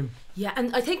cold rim. Yeah,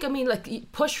 and I think,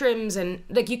 like push rims, and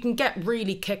like you can get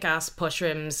really kick-ass push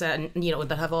rims, and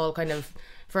that have all kind of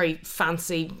very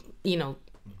fancy,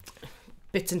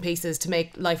 bits and pieces to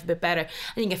make life a bit better. And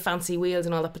you can get fancy wheels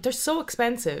and all that, but they're so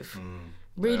expensive.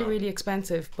 Really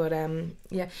expensive. But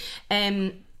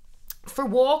for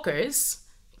walkers,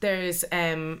 there's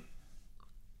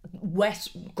wet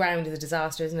ground is a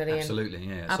disaster, isn't it, Ian? Absolutely,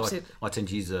 yeah. Absolutely. So I tend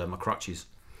to use my crutches.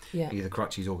 Yeah. Either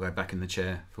crutches or go back in the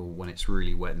chair for when it's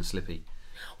really wet and slippy.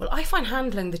 Well, I find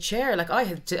handling the chair, like I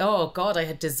had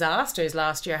disasters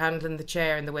last year handling the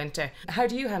chair in the winter. How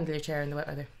do you handle your chair in the wet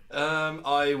weather?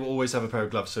 I will always have a pair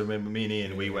of gloves. So remember, me and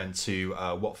Ian, we went to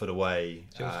Watford away,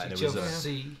 and it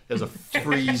was a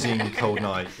freezing cold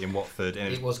night in Watford,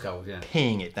 and It was cold, yeah.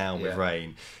 peeing it down with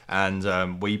rain.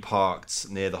 And we parked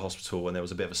near the hospital, and there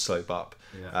was a bit of a slope up.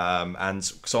 Yeah. And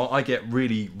so I get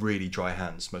really, really dry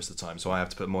hands most of the time, so I have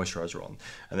to put moisturiser on,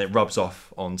 and it rubs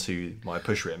off onto my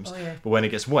push rims. But when it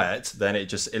gets wet, then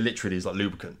it literally is like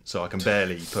lubricant, so I can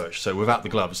barely push. So without the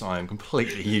gloves, I am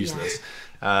completely useless.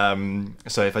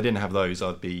 So if I didn't have those,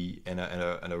 I'd be in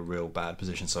a real bad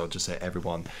position. So I'd just say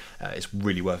everyone, it's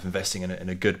really worth investing in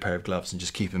a good pair of gloves and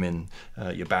just keep them in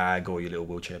your bag or your little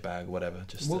wheelchair bag or whatever.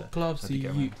 What gloves do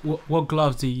you use? What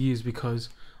gloves do you use? Because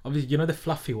obviously, the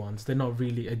fluffy ones, they're not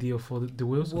really ideal for the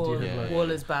wheels. Wool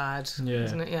is bad, isn't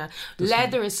it? Yeah. Just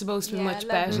leather is supposed to be much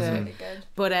better. Really good.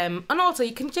 But and also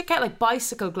you can get like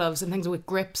bicycle gloves and things with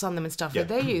grips on them and stuff. Are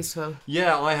they useful?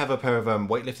 Yeah, I have a pair of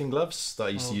weightlifting gloves that I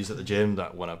used to use at the gym.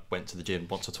 That when I went to the gym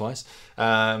once or twice.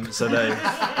 So they've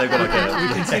got like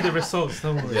we can see the results,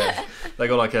 don't we? Yeah, they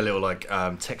got like a little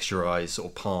texturized sort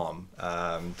of palm.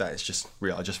 That is just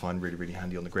real. I just find really, really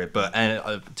handy on the grip. But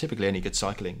typically any good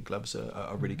cycling gloves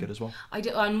are really good as well. I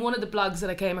did, on one of the blogs that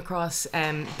I came across,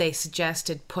 they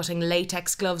suggested putting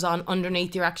latex gloves on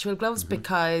underneath your actual gloves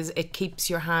because it keeps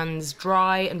your hands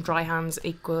dry, and dry hands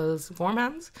equals warm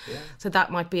hands. So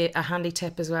that might be a handy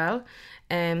tip as well.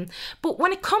 But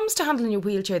when it comes to handling your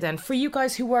wheelchair then, for you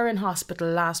guys who were in hospital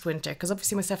last winter, because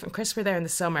obviously myself and Chris were there in the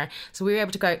summer, so we were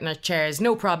able to go out in our chairs,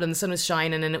 no problem, the sun was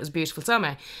shining and it was a beautiful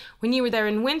summer. When you were there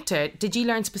in winter, did you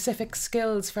learn specific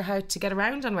skills for how to get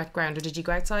around on wet ground, or did you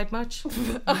go outside much?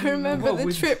 I remember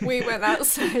the trip we went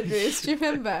outside with, do you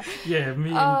remember? Yeah,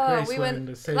 me and Grace we were went, in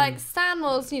the same... like,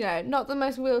 Stanmore's, not the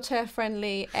most wheelchair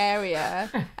friendly area,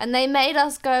 and they made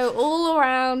us go all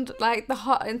around like the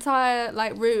entire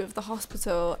route of the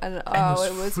hospital, and it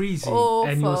was freezing, awful.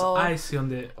 and it was icy on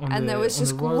the there was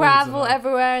just the roads gravel and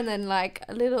everywhere, and then like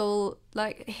little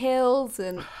hills,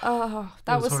 and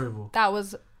that was horrible. That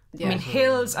was. Yeah. I mean,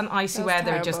 hills and icy That was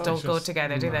weather just terrible. don't go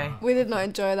together, do they? We did not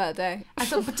enjoy that day. I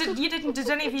thought, but did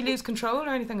any of you lose control or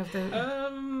anything of the?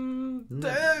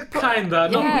 Kinda,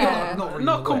 Yeah.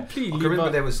 not I completely. can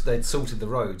remember But they'd salted the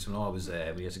roads when I was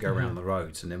there. We had to go around the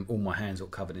roads, and then all my hands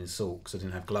got covered in salt because I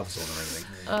didn't have gloves on or anything.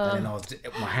 And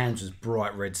then my hands was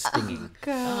bright red, stinging.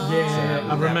 God. yeah,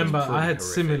 I that remember was I had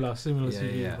pretty similar Yeah, to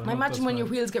you. yeah. but And I not imagine that when your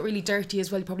bad. wheels get really dirty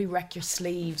as well, you probably wreck your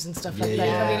sleeves and stuff like Yeah, that.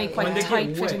 You probably yeah. need quite When a they get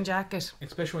tight fitting wet. jacket.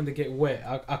 Especially when they get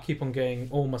wet, I keep on getting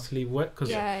all my sleeve wet because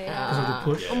Yeah. of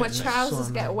the push. Or my and it's trousers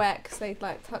so get annoying. wet because they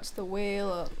touch the wheel.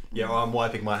 Or Yeah, well, I'm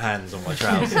wiping my hands on my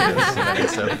trousers.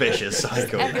 It's a vicious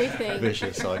cycle. everything.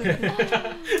 Vicious cycle.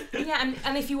 Yeah,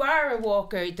 and if you are a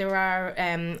walker, there are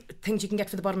things you can get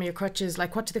for the bottom of your crutches,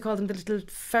 like what do they call them? The little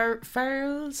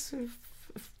ferrules?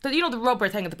 The rubber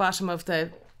thing at the bottom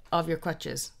of your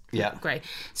crutches. Yeah. Great.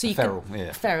 So you Ferrule, can,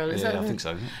 yeah. Ferrule, is Yeah, that I think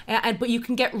so. but you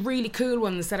can get really cool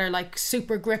ones that are like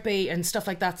super grippy and stuff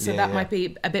like that. So that might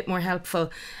be a bit more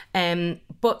helpful.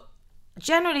 But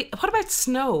generally, what about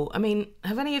snow? I mean,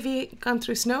 have any of you gone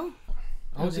through snow?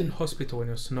 I was in hospital when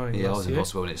it was snowing. Yeah, I last was in year.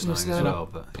 hospital when it snowed as snowing. well.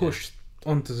 But Pushed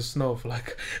onto the snow for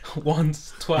like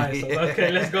once, twice. I was like,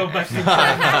 okay, let's go back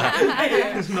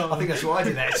inside. It's not- I think that's what I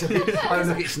did actually. Oh,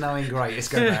 look, it's snowing. Great, let's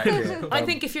go back. Yeah. I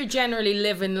think if you're generally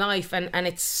living life and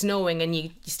it's snowing and you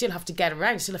still have to get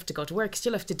around, you still have to go to work, you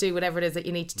still have to do whatever it is that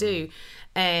you need to do,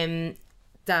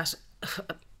 that...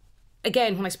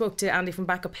 Again, when I spoke to Andy from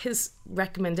Backup, his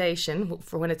recommendation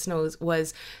for when it snows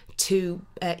was to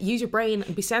use your brain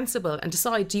and be sensible and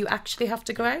decide, do you actually have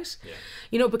to go out?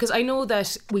 Yeah. Because I know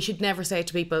that we should never say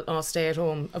to people, oh, stay at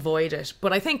home, avoid it.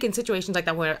 But I think in situations like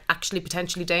that where it's actually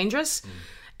potentially dangerous,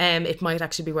 it might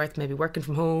actually be worth maybe working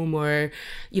from home or,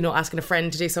 asking a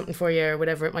friend to do something for you or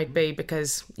whatever it might be,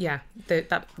 because,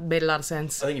 that made a lot of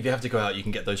sense. I think if you have to go out, you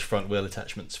can get those front wheel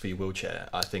attachments for your wheelchair.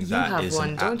 I think You that have is one,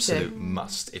 an don't you? absolute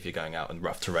must if you're going out in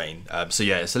rough terrain. It's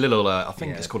a little, I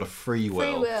think it's called a free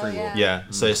wheel. Yeah.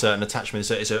 So it's an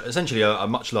attachment. It's essentially a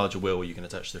much larger wheel you can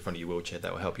attach to the front of your wheelchair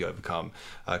that will help you overcome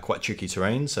quite tricky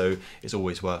terrain. So it's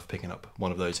always worth picking up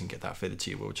one of those and get that fitted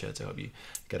to your wheelchair to help you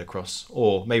get across.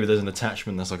 Or maybe there's an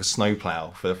attachment that's like a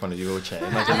snowplow for the front of your wheelchair.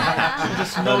 Imagine that.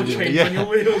 Just no change Yeah. on your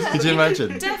wheels. Could you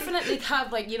imagine? Definitely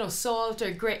have like, you know, salt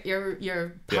or grit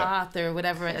your path or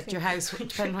whatever at your house,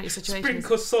 depending on what your situation is.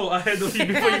 Sprinkle salt ahead of you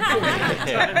before you go.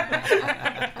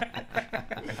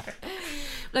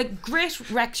 Like grit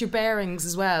wrecks your bearings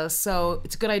as well, so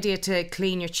it's a good idea to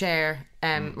clean your chair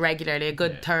regularly, a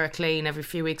good thorough clean every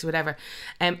few weeks or whatever,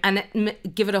 and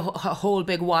give it a whole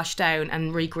big wash down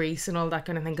and re-grease and all that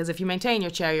kind of thing, because if you maintain your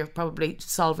chair you're probably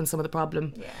solving some of the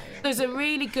problem. There's a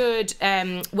really good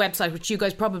website which you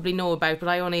guys probably know about, but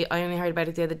I only heard about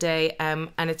it the other day, and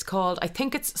it's called, I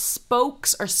think it's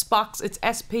Spokes or Spokes, it's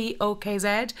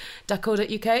spokz.co.uk.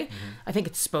 I think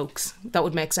it's Spokes, that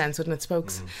would make sense, wouldn't it?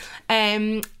 Spokes.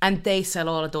 And they sell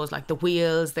all of those, like the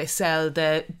wheels, they sell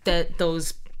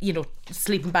those, you know,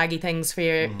 sleeping baggy things for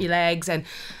your legs, and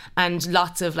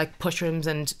lots of like pushrooms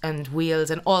and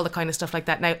wheels and all the kind of stuff like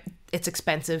that. Now it's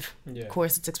expensive, of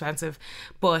course it's expensive,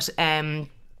 but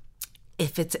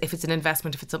if it's an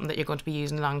investment, if it's something that you're going to be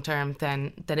using long term,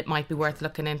 then it might be worth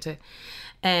looking into.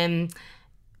 We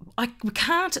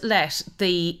can't let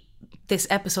this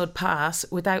episode pass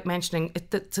without mentioning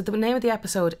it. So the name of the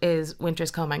episode is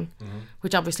Winter's Coming,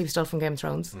 which obviously we stole from Game of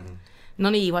Thrones.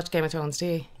 None of you watch Game of Thrones, do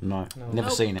you? No. Never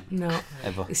seen it. No.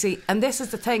 Ever. You see, and this is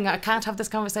the thing, I can't have this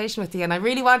conversation with you, and I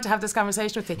really want to have this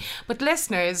conversation with you. But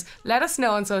listeners, let us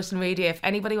know on social media if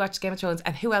anybody watched Game of Thrones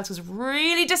and who else was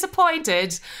really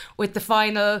disappointed with the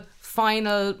final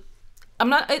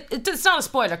it's not a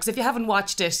spoiler, because if you haven't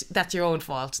watched it, that's your own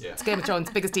fault. It's Game of Thrones,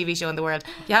 biggest TV show in the world.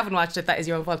 If you haven't watched it, that is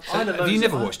your own fault. Have you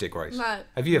never watched it, Grace? No.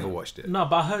 Have you ever watched it? No,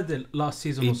 but I heard the last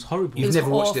season was horrible. You've was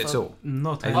never watched it at awful. all?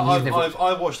 Not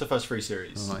I've watched the first 3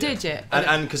 series. Did you?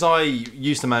 And because I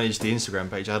used to manage the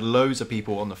Instagram page, I had loads of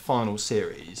people on the final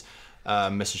series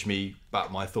message me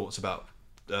about my thoughts about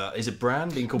is it Bran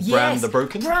being called Bran the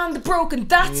Broken? Bran the Broken,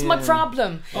 that's my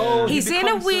problem. He's in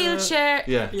a wheelchair.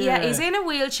 He's in a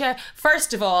wheelchair.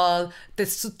 First of all,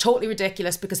 this is totally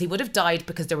ridiculous, because he would have died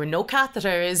because there were no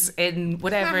catheters in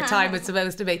whatever time it's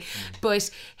supposed to be. But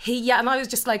and I was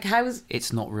just like, how's...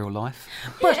 It's not real life.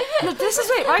 But look, this is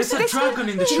it, right? There's So a this dragon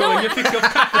in the do you show know and you what? think of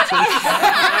capitals.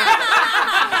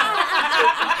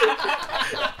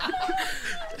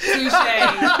 Touche,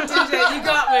 you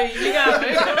got me.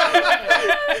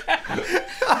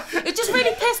 It just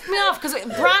really pissed me off, because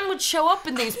Bran would show up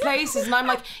in these places and I'm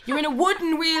like, you're in a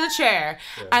wooden wheelchair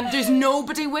and there's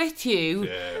nobody with you.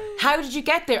 How did you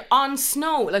get there on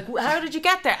snow? Like, how did you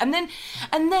get there? And then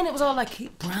it was all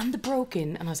like, Bran the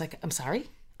Broken, and I was like, I'm sorry,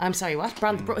 what?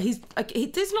 Bran the Broken? He's like,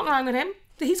 there's nothing wrong with him.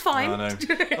 He's fine. I know.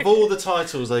 Of all the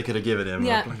titles they could have given him,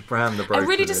 like Bran the Broken. It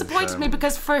really disappointed me,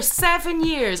 because for 7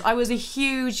 years I was a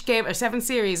huge 7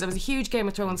 series. I was a huge Game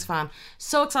of Thrones fan.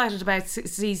 So excited about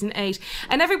season 8,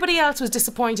 and everybody else was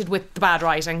disappointed with the bad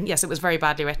writing. Yes, it was very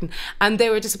badly written, and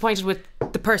they were disappointed with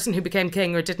the person who became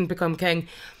king or didn't become king.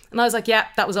 And I was like, yeah,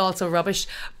 that was also rubbish.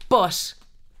 But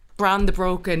Bran the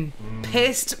Broken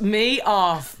pissed me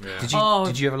off.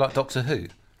 Did you ever like Doctor Who?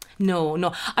 No,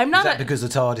 I'm not. Is that because the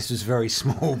TARDIS was very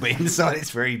small, but inside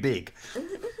it's very big?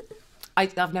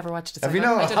 I've never watched it. So Have you I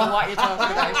not? don't know what you're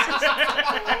talking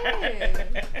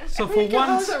about. So for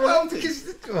once, Well,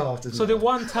 because so the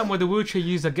one time where the wheelchair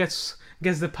user gets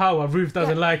the power, Ruth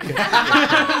doesn't like it.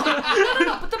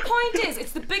 No, but the point is,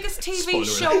 it's the biggest TV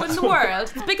show in the world.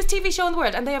 It's the biggest TV show in the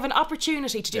world, and they have an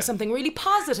opportunity to do something really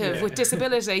positive with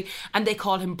disability, and they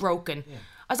call him broken.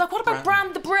 I was like, what about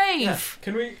Bran the Brave?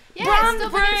 Can we? Yeah, Bran it's the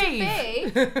still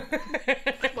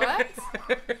Brave. What?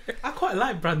 I quite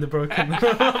like Bran the Broken.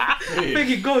 I think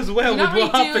it goes well You're with not really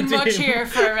what doing happened to much him. here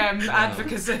for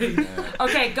advocacy.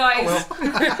 Okay, guys.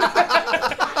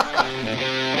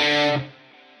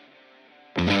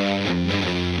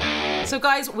 So,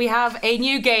 guys, we have a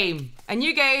new game.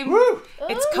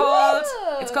 It's called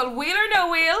Wheel or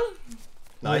No Wheel.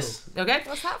 Nice. Okay.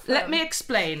 What's that from? Let me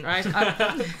explain, right?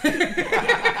 I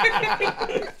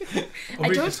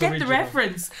read don't this get the original.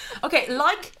 reference. Okay,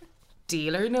 like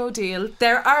Deal or No Deal,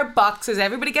 there are boxes.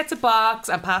 Everybody gets a box.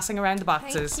 I'm passing around the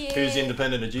boxes. Thank you. Who's the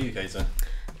independent adjudicator?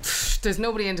 There's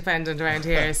nobody independent around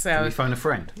here, Can so we phone a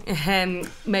friend?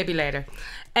 maybe later.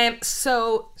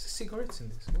 So Cigarettes in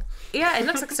this. yeah, it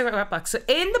looks like a cigarette box. So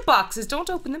in the boxes, don't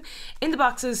open them. In the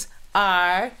boxes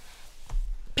are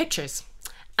pictures,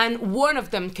 and one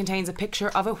of them contains a picture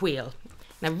of a wheel.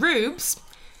 Now, Rubes,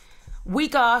 we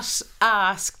got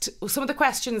asked some of the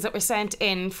questions that were sent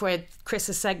in for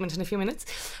Chris's segment in a few minutes.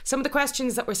 Some of the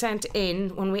questions that were sent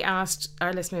in when we asked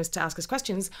our listeners to ask us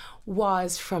questions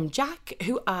was from Jack,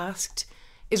 who asked,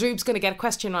 is Rubes going to get a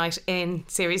question right in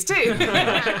series 2?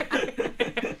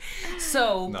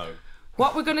 So No.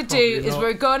 What we're going to do is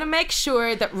we're going to make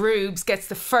sure that Rubes gets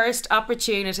the first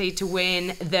opportunity to win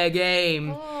the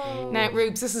game. Now,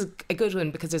 Rubes, this is a good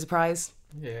one because there's a prize.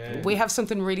 Yeah. We have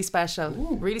something really special.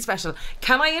 Really special.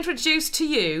 Can I introduce to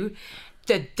you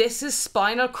the This Is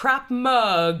Spinal Crap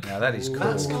mug? Now that is cool.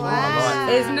 Wow.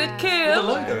 Isn't it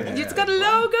cool? It's got a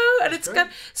logo, and it's got.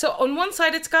 So on one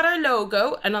side it's got our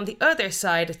logo, and on the other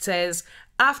side it says,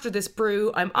 "After this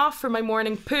brew, I'm off for my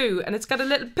morning poo," and it's got a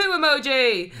little poo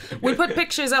emoji. We'll put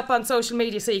pictures up on social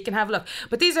media so you can have a look.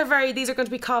 But these are going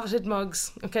to be coveted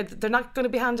mugs. Okay, they're not going to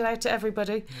be handed out to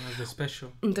everybody. They're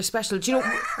special. They're special. Do you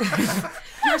know?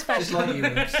 You're special. Like you.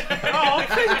 Oh,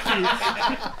 thank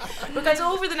you. But guys,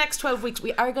 over the next 12 weeks,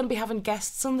 we are going to be having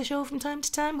guests on the show from time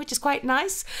to time, which is quite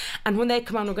nice. And when they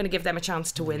come on, we're going to give them a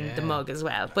chance to win the mug as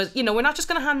well. But, you know, we're not just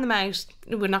going to hand them out.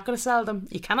 We're not going to sell them.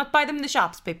 You cannot buy them in the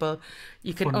shops, people.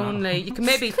 You can you can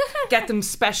maybe get them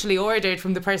specially ordered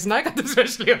from the person I got them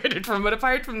specially ordered from. But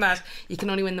apart from that, you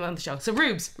can only win them on the show. So,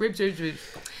 Rubes.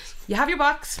 You have your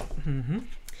box. Mm-hmm.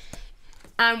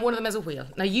 And one of them has a wheel.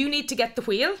 Now, you need to get the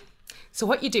wheel. So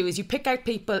what you do is you pick out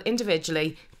people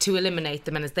individually to eliminate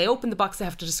them, and as they open the box, they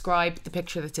have to describe the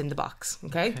picture that's in the box.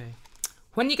 Okay.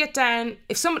 When you get down,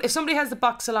 if somebody has the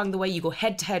box along the way, you go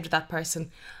head to head with that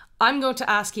person. I'm going to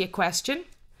ask you a question,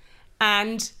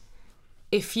 and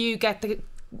if you get the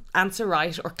answer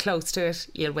right or close to it,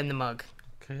 you'll win the mug.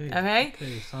 Okay.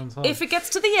 Sounds hard. If it gets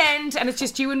to the end and it's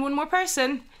just you and one more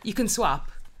person, you can swap.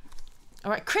 All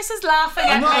right, Chris is laughing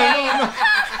at me.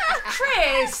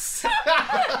 Chris!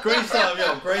 Great style,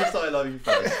 love you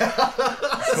first.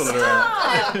 Call it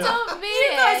around. Don't be You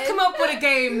guys come up with a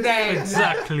game then.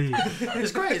 Exactly.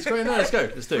 It's great. No, let's go.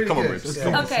 Let's do it. Come on, Rubes.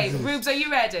 Okay, Rubes, are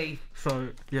you ready? So,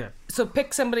 yeah. So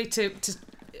pick somebody to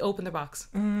open the box.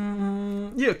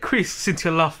 Yeah, Chris, since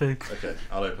you're laughing. Okay,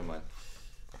 I'll open mine.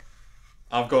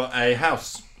 I've got a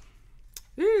house.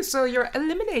 Ooh, so you're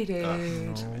eliminated.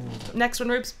 Next one,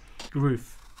 Rubes.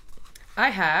 Ruth.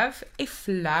 I have a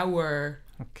flower.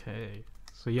 Okay.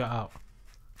 So you're out.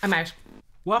 I'm out.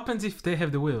 What happens if they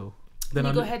have the wheel? Then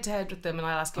You go head to head with them and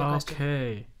I'll ask you a question.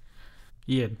 Okay.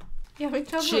 Ian. You're having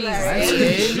trouble Jesus. there.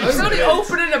 You're only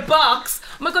opening a box.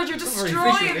 Oh my god, you're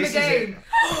destroying the game.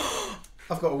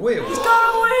 I've got a wheel.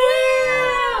 Got a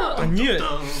wheel! I knew it.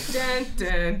 Dun,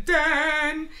 dun,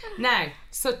 dun. Now,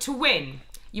 so to win,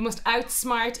 you must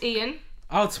outsmart Ian.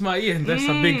 Outsmart Ian, that's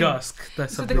a big ask.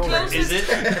 That's So a the big closest, Is it?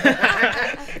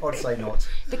 I'd say not.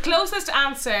 the closest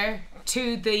answer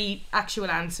to the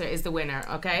actual answer is the winner.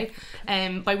 Okay.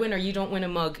 By winner, you don't win a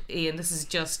mug, Ian. This is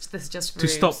just to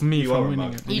Rubes. stop me You are from a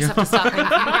winning mug. it. You just have to stop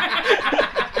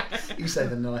him. You say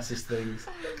the nicest things.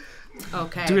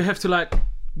 Okay. Do we have to like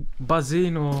buzz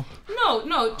in or? No.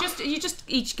 You just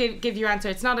each give your answer.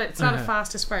 It's not a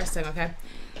fastest first thing. Okay.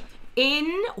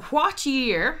 In what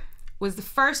year was the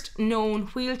first known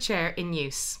wheelchair in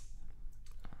use?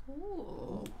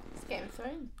 Ooh, it's Game of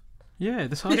Thrones. Yeah,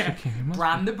 that's what I was thinking. It must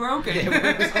Bram the Broken.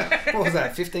 What was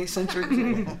that? 15th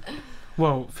century?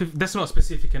 Well, that's not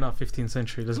specific enough. 15th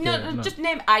century. Let's No, get it. No. just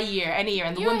name a year, any year,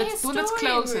 and the You're one a that's historian,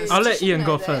 closest. Ruth. I'll You let should Ian know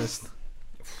go this. first.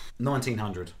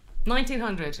 1900.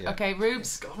 1900. Okay,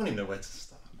 Rubes. I don't even know where to start.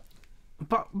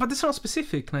 But that's not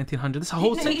specific. 1900. That's a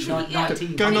whole century. Go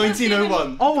 1901.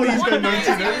 1901. Oh, Please he's go One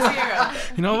 1901.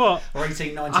 1900. You know what? Or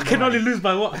 1899. I can only lose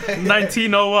by what?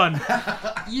 1901.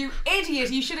 You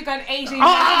idiot! You should have gone 18.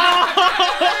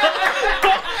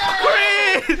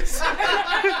 Chris!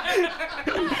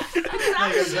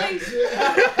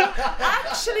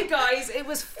 Actually, guys, it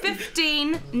was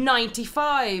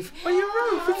 1595. Oh, you're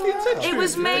right. 15th century. It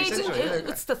was made. century,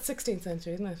 It's the 16th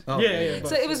century, isn't it? Yeah.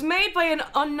 So it was made by an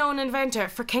unknown inventor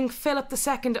for King Philip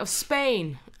II of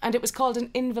Spain, and it was called an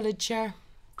invalid chair.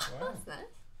 That's nice.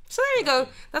 So there you go.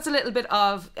 That's a little bit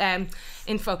of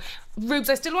info. Rubes,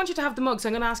 I still want you to have the mug, so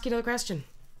I'm going to ask you another question.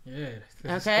 Yeah.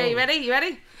 Okay, you ready? You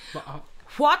ready? But,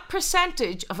 What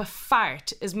percentage of a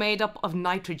fart is made up of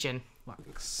nitrogen?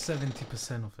 like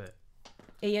 70% of it.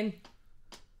 Ian?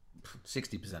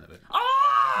 60% of it.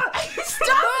 Oh!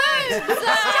 Stop it!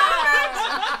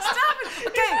 Stop it!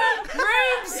 Okay,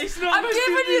 Rubes, I'm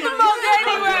giving you the mug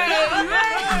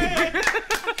anyway.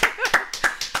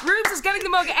 Rubes is getting the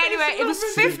mug anyway. It was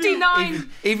 59.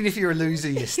 Even if you're a loser,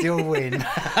 you still win.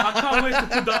 I can't wait to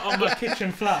put that on my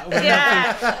kitchen flat.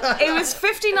 Yeah, it was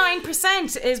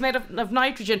 59% is made of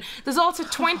nitrogen. There's also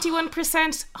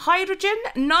 21% hydrogen,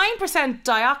 9%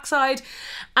 dioxide,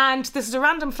 and this is a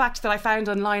random fact that I found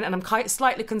online, and I'm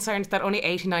slightly concerned that only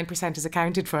 89% is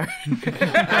accounted for.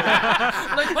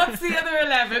 Like, what's the other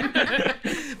 11?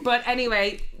 But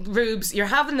anyway, Rubes, you're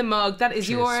having the mug. That is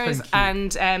yours,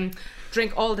 thank you. and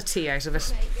drink all the tea out of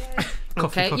it.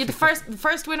 Coffee, You're the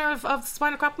first winner of the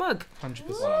Spinal Crap mug. 100%.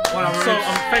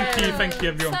 Thank you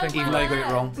everyone. Thank you. Even though you got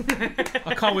it wrong.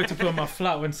 I can't wait to put on my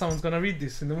flat when someone's gonna read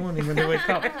this in the morning when they wake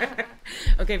up.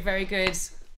 Okay, very good.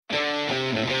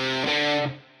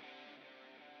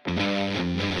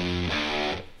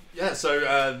 Yeah,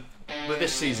 so with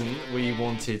this season, we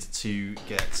wanted to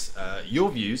get your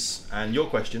views and your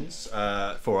questions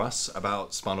for us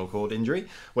about spinal cord injury,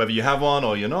 whether you have one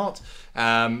or you're not.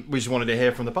 We just wanted to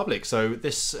hear from the public. So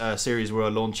this series, we're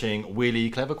launching Really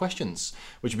Clever Questions,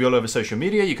 which will be all over social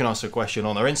media. You can ask a question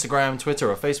on our Instagram, Twitter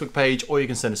or Facebook page, or you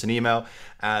can send us an email.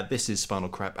 This is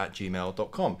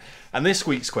spinalcrap@gmail.com. And this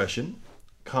week's question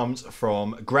comes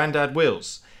from Grandad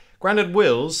Wills. Grandad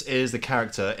Wills is the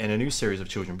character in a new series of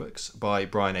children's books by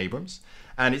Brian Abrams,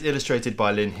 and it's illustrated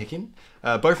by Lynn Hickin,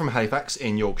 both from Halifax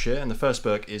in Yorkshire. And the first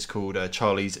book is called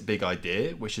Charlie's Big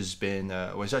Idea, which has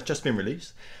just been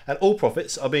released, and all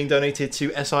profits are being donated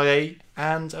to SIA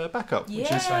and Backup,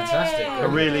 which is fantastic. a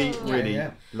really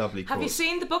lovely cause. Have you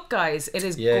seen the book, guys? It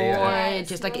is Yeah.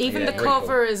 gorgeous. Like even the very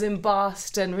cover is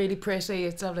embossed and really pretty.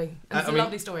 It's lovely. And it's a I mean-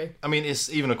 lovely story. I mean,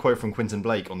 it's even a quote from Quentin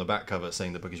Blake on the back cover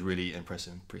saying the book is really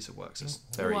impressive piece of work. So it's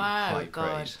very high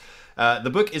praise.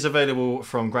 The book is available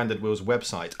from Grandad Will's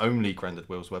website, only Grandad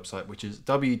Will's website, which is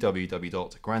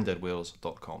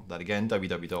www.grandadwills.com. That again,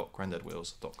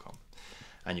 www.grandadwills.com.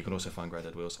 And you can also find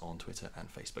Grandad Wills on Twitter and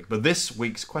Facebook. But this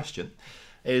week's question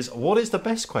is, what is the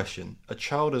best question a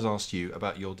child has asked you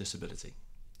about your disability?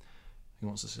 Who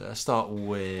wants to start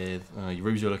with...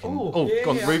 Rubes, you're looking... Go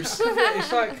on, Rubes.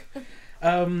 It's like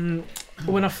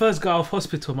when I first got out of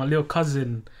hospital, my little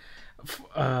cousin,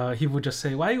 he would just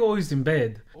say, "Why are you always in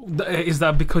bed? Is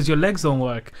that because your legs don't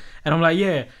work?" And I'm like,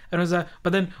 "Yeah." And I was like,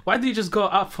 "But then why do you just go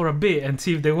up for a bit and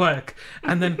see if they work?"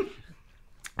 And then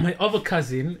my other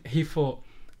cousin, he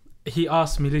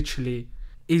asked me literally,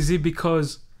 is it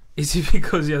because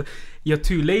you're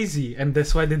too lazy and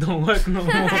that's why they don't work no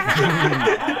more?"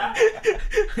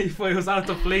 He thought it was out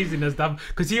of laziness, that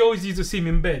because he always used to see me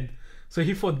in bed, so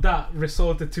he thought that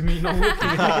resulted to me not working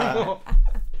anymore.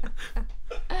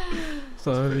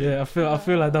 So yeah, I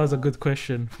feel like that was a good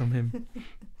question from him.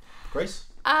 Grace?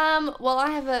 Well, I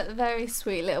have a very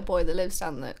sweet little boy that lives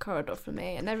down the corridor from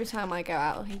me, and every time I go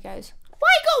out, he goes, "Why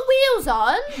you got wheels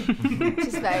on?" Which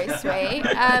is very sweet.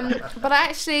 But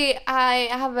I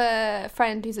have a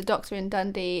friend who's a doctor in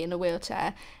Dundee in a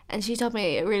wheelchair, and she told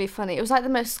me really funny. It was like the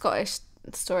most Scottish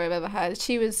story I've ever heard.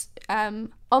 She was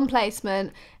on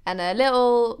placement, and a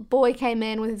little boy came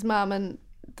in with his mum and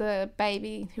the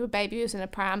baby was in a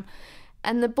pram,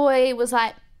 and the boy was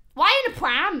like, "Why in a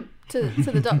pram?" to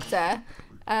the doctor,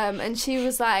 and she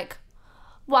was like,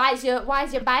 Why is your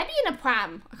baby in a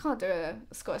pram? I can't do a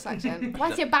Scottish accent.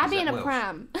 Why is your baby in a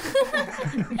pram? And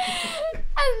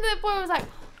the boy was like,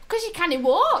 "Because you can't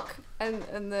walk."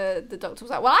 And the doctor was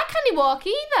like, "Well, I can't walk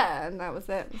either." And that was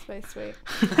it. It was very sweet.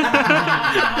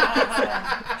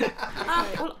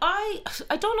 Well, I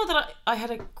don't know that I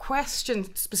had a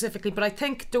question specifically, but I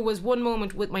think there was one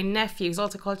moment with my nephew, who's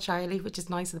also called Charlie, which is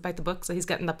nice about the book, so he's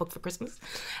getting that book for Christmas.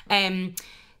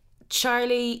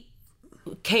 Charlie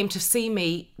came to see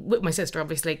me, with my sister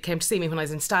obviously, came to see me when I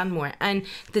was in Stanmore, and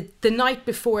the night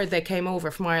before they came over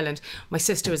from Ireland, my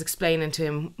sister was explaining to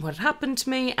him what had happened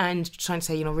to me and trying to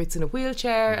say, Ruth's in a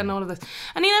wheelchair and all of this,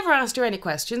 and he never asked her any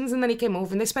questions. And then he came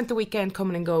over and they spent the weekend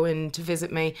coming and going to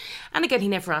visit me, and again he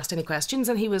never asked any questions,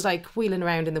 and he was like wheeling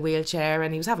around in the wheelchair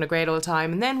and he was having a great old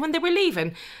time. And then when they were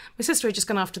leaving, my sister had just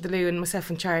gone off to the loo and myself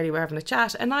and Charlie were having a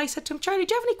chat, and I said to him, "Charlie,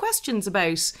 do you have any questions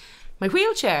about my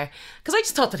wheelchair?" Because I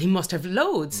just thought that he must have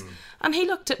loads. And he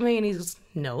looked at me and he goes,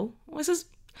 "No." I says,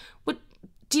 "What?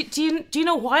 Do you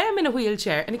know why I'm in a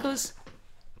wheelchair?" And he goes,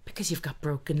 "Because you've got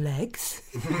broken legs."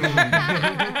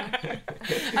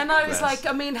 And I was like,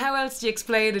 I mean, how else do you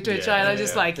explain it to a child? I was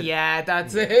just like, yeah,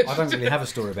 that's it. I don't really have a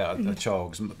story about a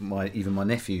child, because even my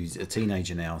nephew's a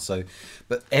teenager now. So,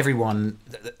 but everyone,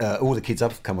 all the kids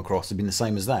I've come across have been the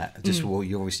same as that. Just, well,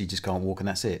 you obviously just can't walk and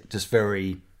that's it. Just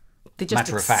very... They just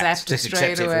matter of fact, just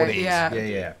accept it for what it is.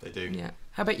 Yeah. They do. Yeah.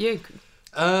 How about you?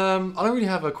 I don't really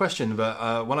have a question,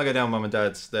 but when I go down, Mum and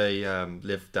Dad's, they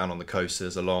live down on the coast.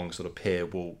 There's a long sort of pier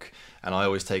walk, and I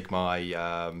always take my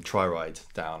tri-ride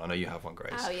down. I know you have one,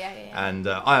 Grace. Oh, yeah. And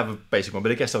I have a basic one,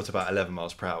 but it gets up to about 11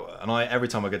 miles per hour. And every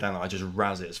time I go down there, I just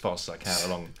razz it as fast as I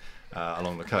can along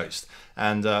the coast.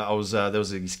 And there was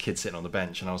these kids sitting on the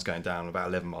bench, and I was going down about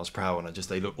 11 miles per hour, and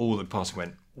they looked all the passing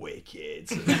went, "Wicked."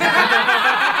 So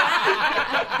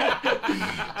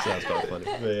that's quite funny.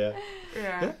 But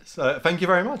yeah. So thank you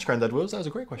very much, Grandad Wills. That was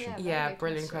a great question. Yeah,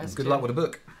 brilliant question. Good luck with the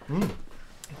book.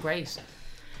 Great.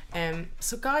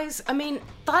 So guys, I mean,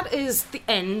 that is the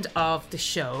end of the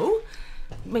show.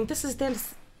 I mean, this is the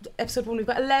episode 1. We've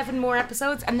got 11 more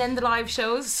episodes and then the live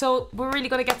shows. So we're really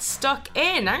going to get stuck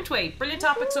in, aren't we? Brilliant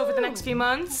topics over the next few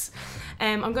months.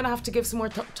 I'm going to have to give some more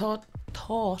thought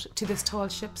to this tall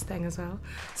ships thing as well.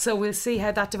 So we'll see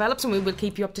how that develops and we will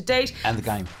keep you up to date. And the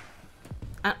game.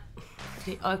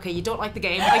 Okay, you don't like the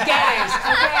game. I get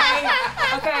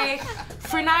it. Okay.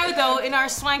 For now, though, in our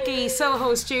swanky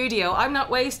Soho studio, I'm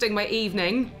not wasting an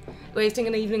evening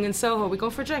in Soho. We go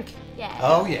for a drink? Yeah.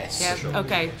 Oh, yes. Yeah. Sure.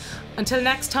 Okay. Until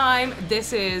next time,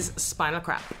 this is Spinal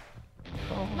Crap.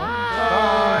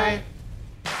 Bye.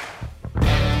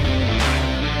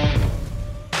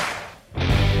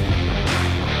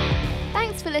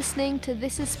 Thanks for listening to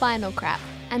This is Spinal Crap,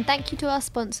 and thank you to our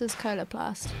sponsors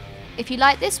Coloplast. If you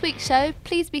like this week's show,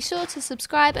 please be sure to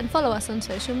subscribe and follow us on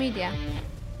social media.